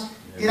taught us.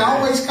 It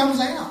always comes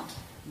out.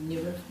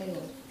 Never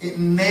fails. It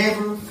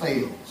never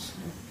fails.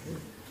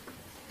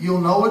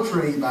 You'll know a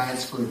tree by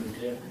its fruit.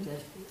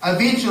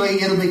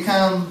 Eventually, it'll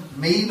become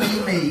me,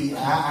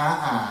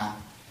 I,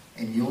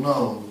 and you'll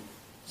know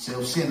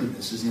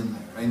self-centeredness is in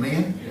there.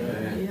 Amen?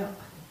 Amen.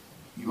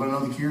 You want to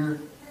know the cure?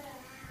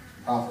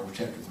 Proverbs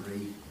chapter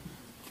 3.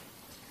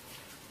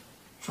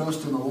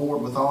 Trust in the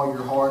Lord with all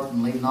your heart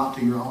and lean not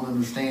to your own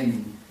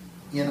understanding.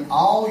 In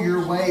all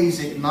your ways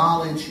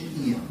acknowledge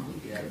Him,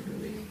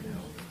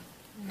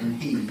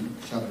 and He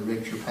shall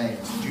direct your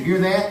paths. Did you hear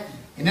that?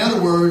 In other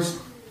words,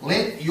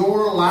 let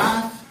your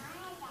life,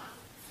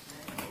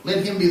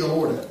 let Him be the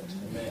Lord of it.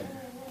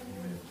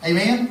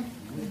 Amen?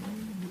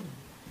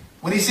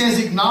 When he says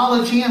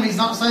acknowledge Him, He's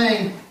not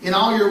saying in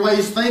all your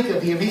ways think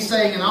of Him. He's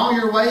saying in all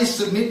your ways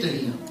submit to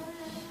Him.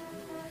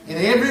 In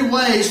every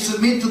way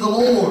submit to the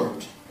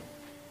Lord.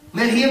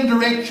 Let Him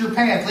direct your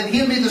path. Let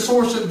Him be the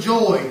source of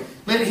joy.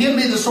 Let Him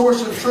be the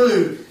source of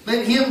truth.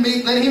 Let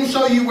Him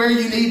show you where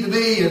you need to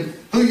be and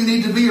who you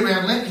need to be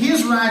around. Let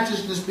His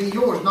righteousness be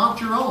yours, not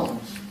your own.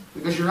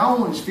 Because your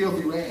own is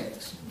filthy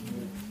rags.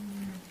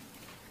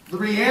 The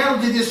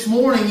reality this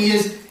morning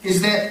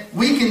is that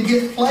we can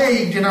get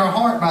plagued in our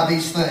heart by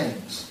these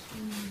things.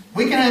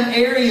 We can have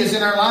areas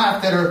in our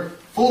life that are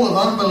full of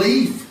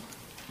unbelief.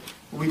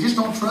 We just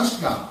don't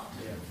trust God.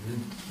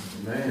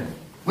 Amen.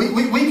 We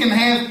can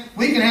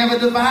have a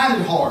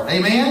divided heart.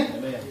 Amen?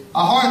 Amen.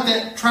 A heart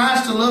that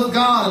tries to love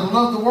God and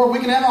love the world. We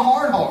can have a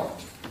hard heart.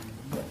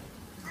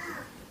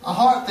 A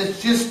heart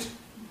that's just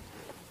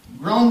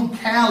grown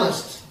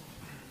calloused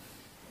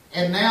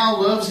and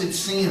now loves its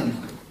sin.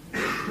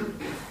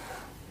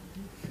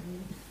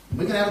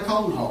 We can have a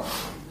cold heart.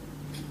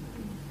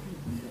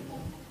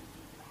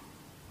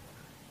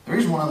 There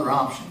is one other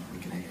option we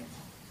can have.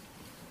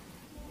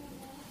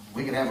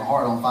 We could have a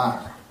heart on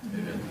fire.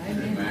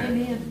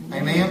 Amen.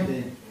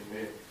 Amen?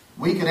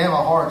 We could have a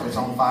heart that's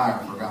on fire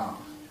for God.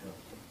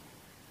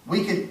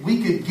 We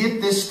could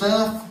get this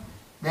stuff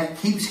that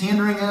keeps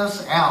hindering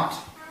us out.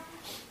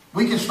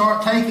 We could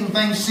start taking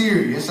things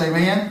serious.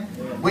 Amen?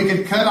 We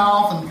could cut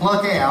off and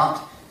pluck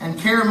out and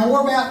care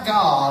more about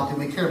God than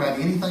we care about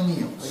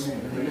anything else.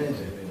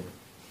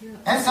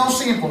 That's so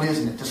simple,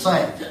 isn't it, to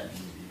say?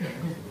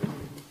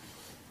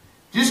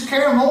 Just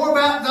care more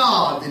about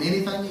God than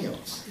anything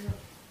else.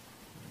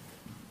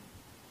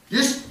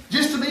 Just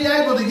to be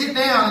able to get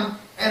down,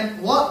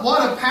 and what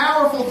a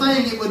powerful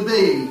thing it would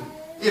be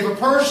if a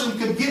person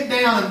could get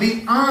down and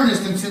be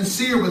earnest and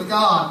sincere with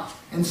God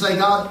and say,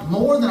 God,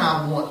 more than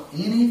I want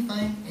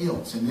anything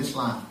else in this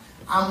life,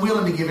 I'm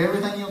willing to give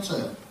everything else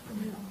up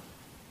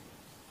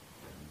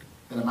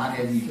that I might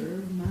have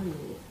you.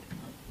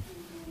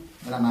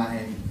 That I might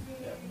have you.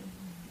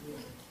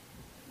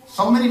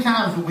 So many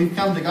times when we've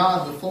come to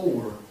God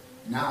before,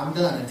 now I'm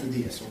done after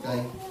this,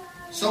 okay?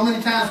 So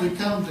many times we've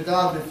come to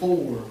God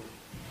before,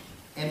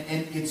 and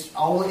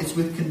it's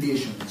with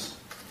conditions.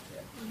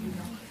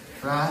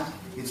 Right?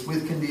 It's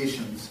with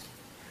conditions.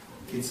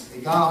 It's,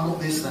 God, I want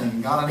this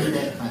thing. God, I need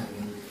that thing.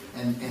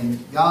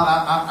 And God,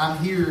 I'm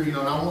here, and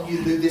I want you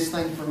to do this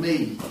thing for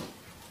me.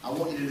 I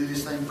want you to do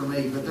this thing for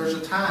me. But there's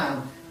a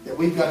time that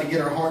we've got to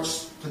get our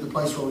hearts to the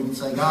place where we can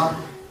say, God,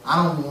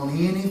 I don't want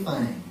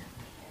anything.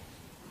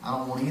 I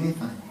don't want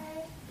anything.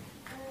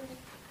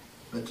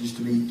 But just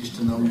to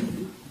know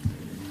you.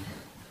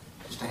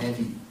 Just to have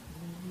you.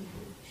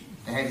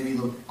 To have you be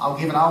the, I'll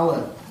give it all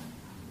up.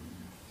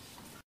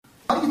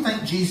 Why do you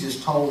think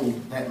Jesus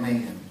told that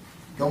man,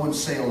 go and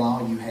sell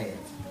all you have?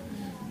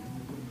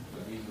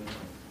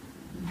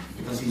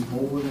 Because He's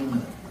more than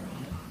enough.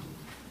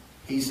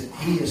 He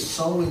is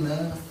so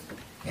enough.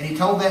 And He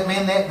told that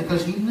man that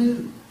because He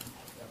knew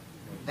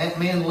that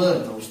man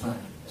loved those things.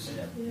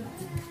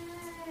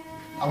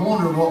 I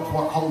wonder what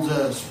holds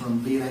us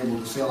from being able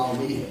to sell all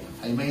we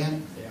have.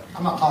 Amen?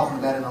 I'm not talking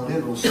about in a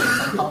literal sense.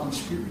 I'm talking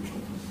spiritual.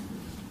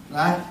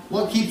 Right?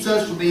 What keeps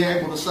us from being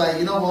able to say,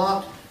 you know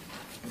what?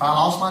 If I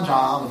lost my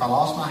job, if I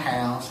lost my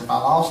house, if I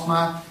lost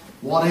my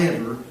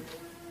whatever,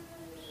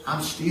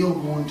 I'm still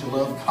going to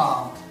love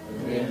God.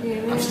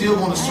 I'm still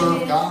going to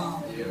serve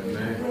God.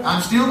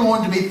 I'm still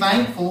going to be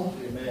thankful.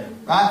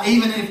 Right?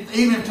 Even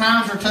if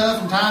times are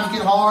tough and times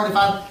get hard,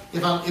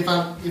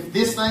 if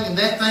this thing and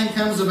that thing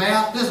comes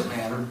about, it doesn't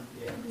matter.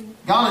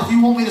 God, if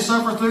you want me to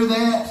suffer through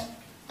that,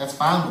 that's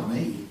fine with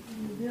me.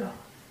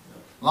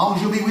 As long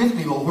as you'll be with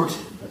me, Lord.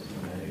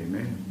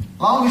 Amen. As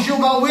long as you'll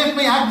go with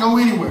me, I can go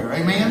anywhere.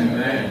 Amen?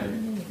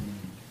 Amen.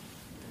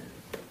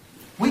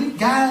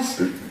 Guys,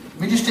 let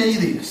me just tell you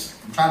this.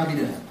 I'm trying to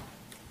be done.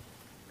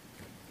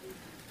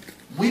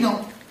 We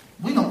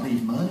don't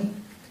need money.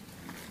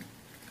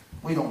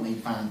 We don't need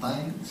fine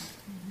things.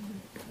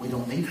 We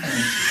don't need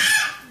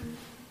fancy.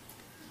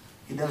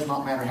 It does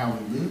not matter how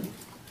we live.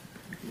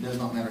 It does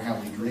not matter how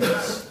we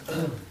dress.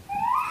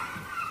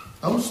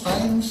 Those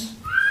things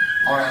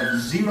are of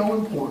zero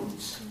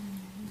importance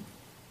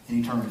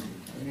in eternity.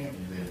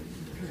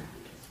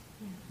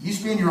 You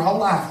spend your whole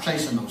life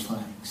chasing those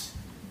things.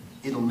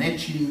 It'll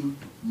net you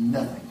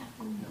nothing.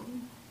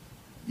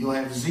 You'll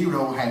have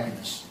zero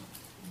happiness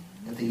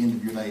at the end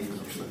of your day for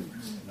those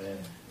things.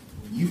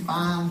 When you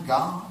find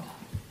God,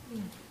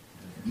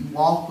 you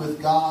walk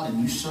with God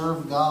and you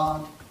serve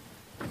God,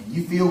 and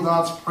you feel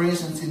God's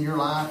presence in your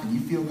life, and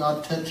you feel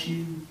God touch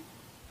you,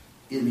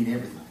 it'll mean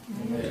everything.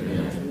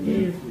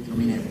 It'll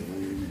mean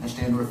everything. Now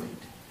stand to our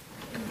feet.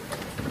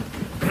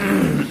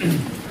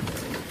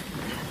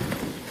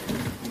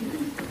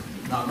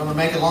 Not going to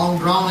make a long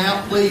drawn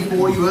out plea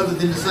for you other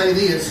than to say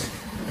this.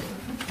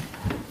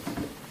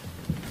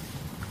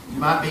 You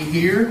might be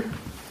here.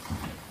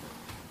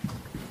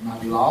 You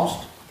might be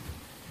lost.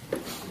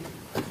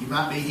 You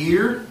might be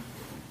here.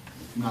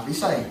 You might be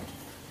saved.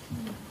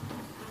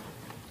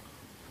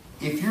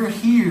 If you're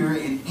here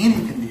in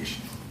any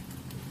condition,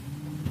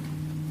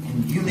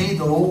 and you need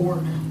the Lord,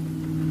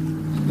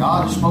 and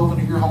God has spoken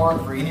to your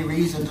heart for any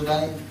reason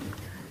today,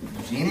 if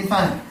there's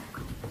anything,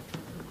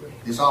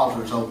 this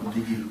altar is open to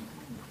you.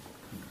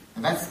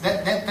 And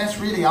that's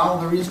really all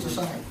there is to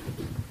say.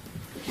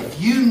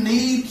 If you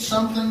need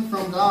something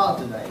from God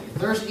today, if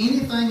there's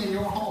anything in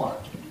your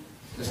heart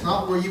that's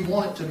not where you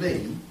want it to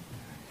be,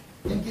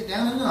 then get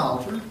down at an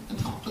altar and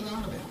talk to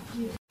God about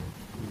it.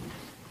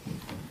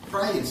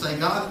 Pray and say,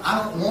 God,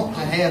 I don't want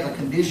to have a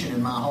condition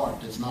in my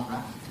heart that's not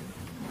right.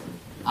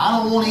 I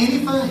don't want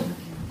anything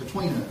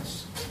between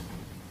us.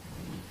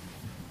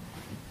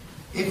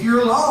 If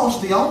you're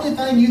lost, the only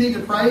thing you need to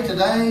pray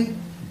today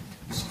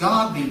is,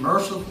 God, be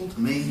merciful to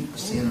me, a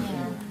sinner.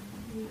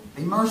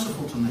 Be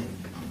merciful to me.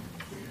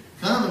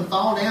 Come and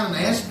fall down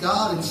and ask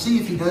God and see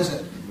if He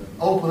doesn't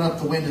open up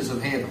the windows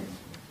of heaven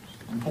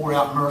and pour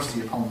out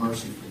mercy upon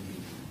mercy for you.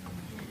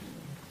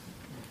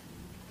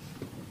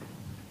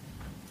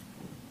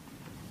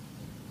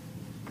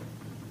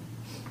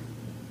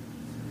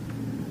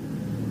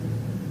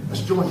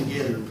 Let's join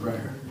together in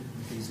prayer.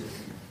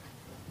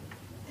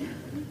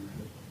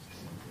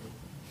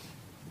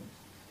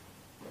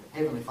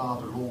 Heavenly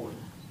Father, Lord,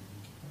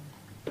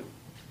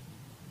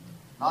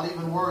 not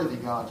even worthy,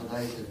 God,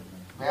 today to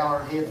bow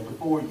our heads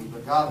before you.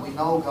 But God, we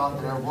know, God,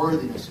 that our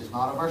worthiness is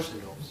not of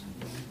ourselves.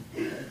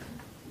 It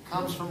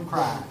comes from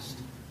Christ.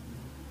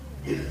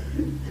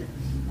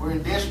 We're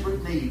in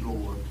desperate need,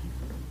 Lord,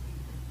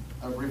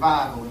 of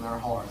revival in our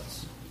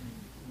hearts.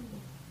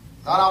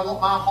 God, I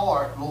want my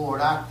heart,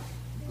 Lord. I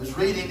was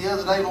reading the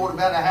other day, Lord,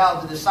 about how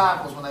the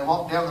disciples, when they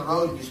walked down the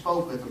road and you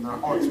spoke with them, their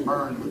hearts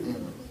burned within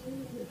them.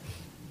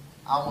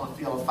 I want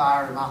to feel a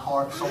fire in my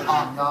heart so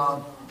hot,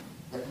 God,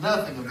 that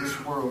nothing of this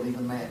world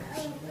even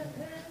matters.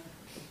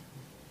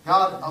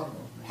 God,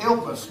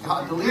 help us.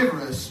 God, deliver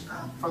us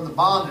from the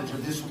bondage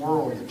of this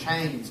world, the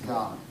chains,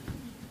 God,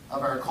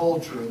 of our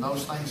culture and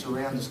those things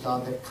around us,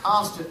 God, that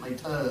constantly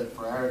tug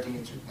for our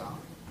attention, God.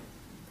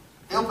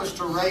 Help us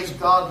to raise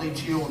godly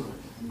children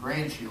and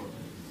grandchildren.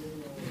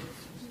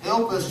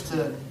 Help us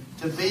to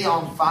be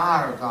on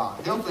fire,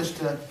 God. Help us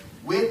to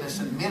witness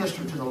and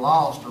minister to the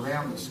lost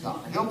around us, God.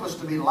 Help us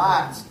to be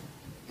lights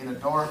in a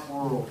dark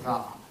world,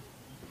 God.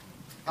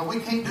 And we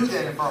can't do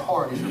that if our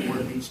heart isn't where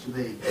it needs to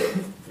be.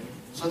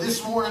 So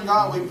this morning,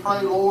 God, we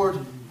pray, Lord,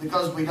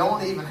 because we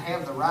don't even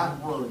have the right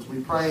words. We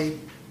pray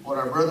what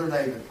our brother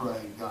David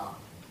prayed, God.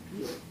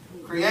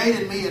 Create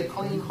in me a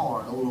clean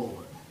heart, O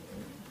Lord,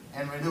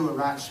 and renew a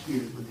right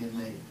spirit within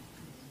me.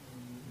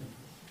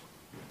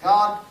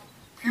 God,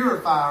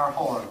 purify our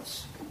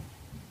hearts.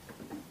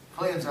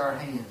 Cleanse our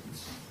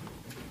hands.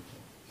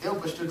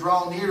 Help us to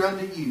draw near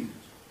unto you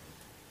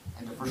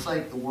and to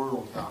forsake the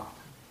world, God.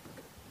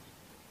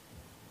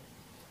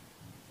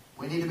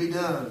 We need to be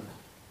done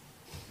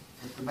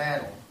with the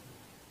battle,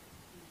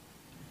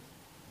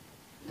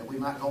 that we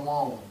might go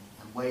on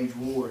and wage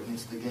war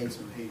against the gates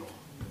of hell.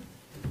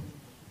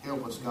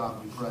 Help us,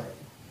 God, we pray,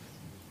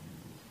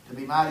 to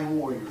be mighty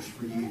warriors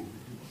for you,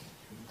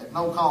 that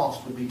no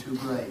cost would be too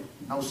great,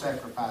 no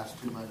sacrifice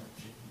too much,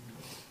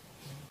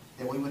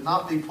 that we would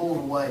not be pulled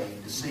away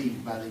and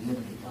deceived by the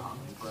enemy, God,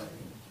 we pray.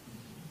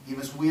 Give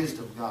us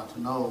wisdom, God, to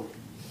know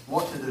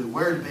what to do,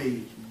 where to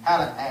be, how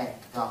to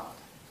act, God.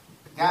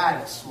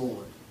 Guide us,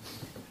 Lord.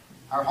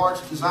 Our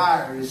heart's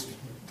desire is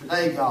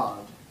today, God,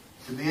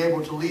 to be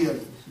able to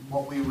live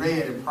what we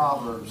read in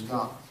Proverbs,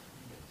 God.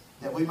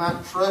 That we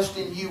might trust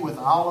in you with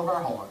all of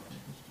our heart.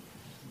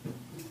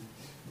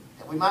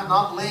 That we might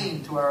not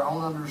lean to our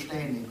own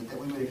understanding, but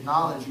that we would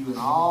acknowledge you in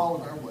all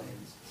of our ways.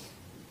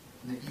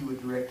 And that you would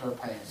direct our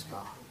paths,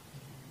 God.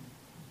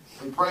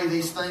 We pray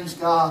these things,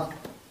 God,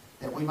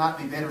 that we might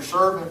be better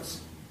servants,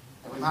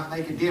 that we might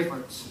make a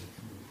difference.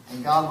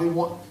 And God,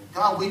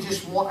 we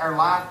just want our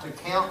life to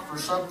count for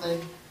something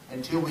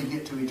until we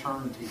get to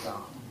eternity,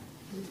 God.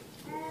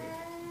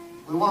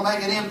 We want to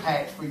make an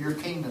impact for your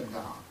kingdom,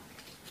 God.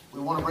 We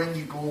want to bring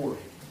you glory.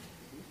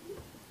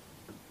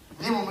 And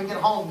then when we get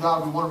home,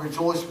 God, we want to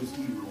rejoice with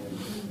you, Lord,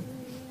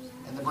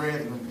 and the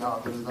brethren,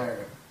 God, that are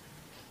there.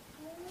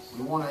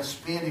 We want to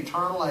spend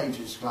eternal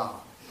ages, God,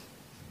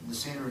 in the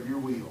center of your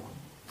will.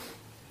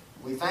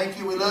 We thank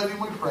you, we love you,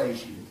 and we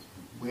praise you.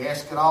 We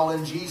ask it all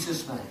in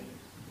Jesus' name.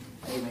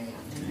 Amen.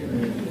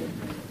 Amen.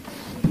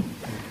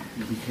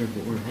 Be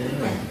careful where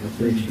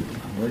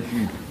you're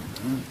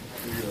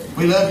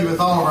We love you with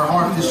all of our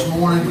heart this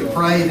morning. We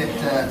pray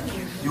that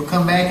you'll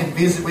come back and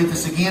visit with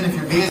us again if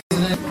you're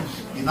visiting.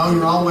 You know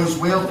you're always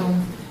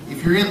welcome.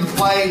 If you're in the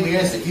play, we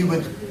ask that you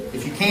would,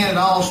 if you can at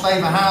all, stay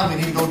behind.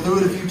 We need to go through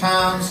it a few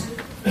times.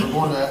 We're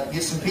going to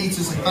get some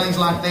pizzas and things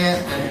like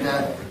that.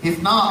 And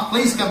if not,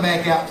 please come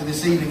back out to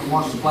this evening and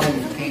watch the play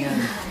if you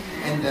can.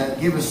 And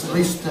give us at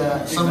least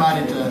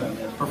somebody to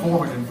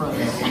perform it in front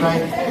of us.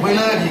 Okay? We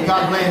love you.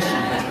 God bless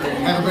you.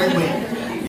 Have a great week.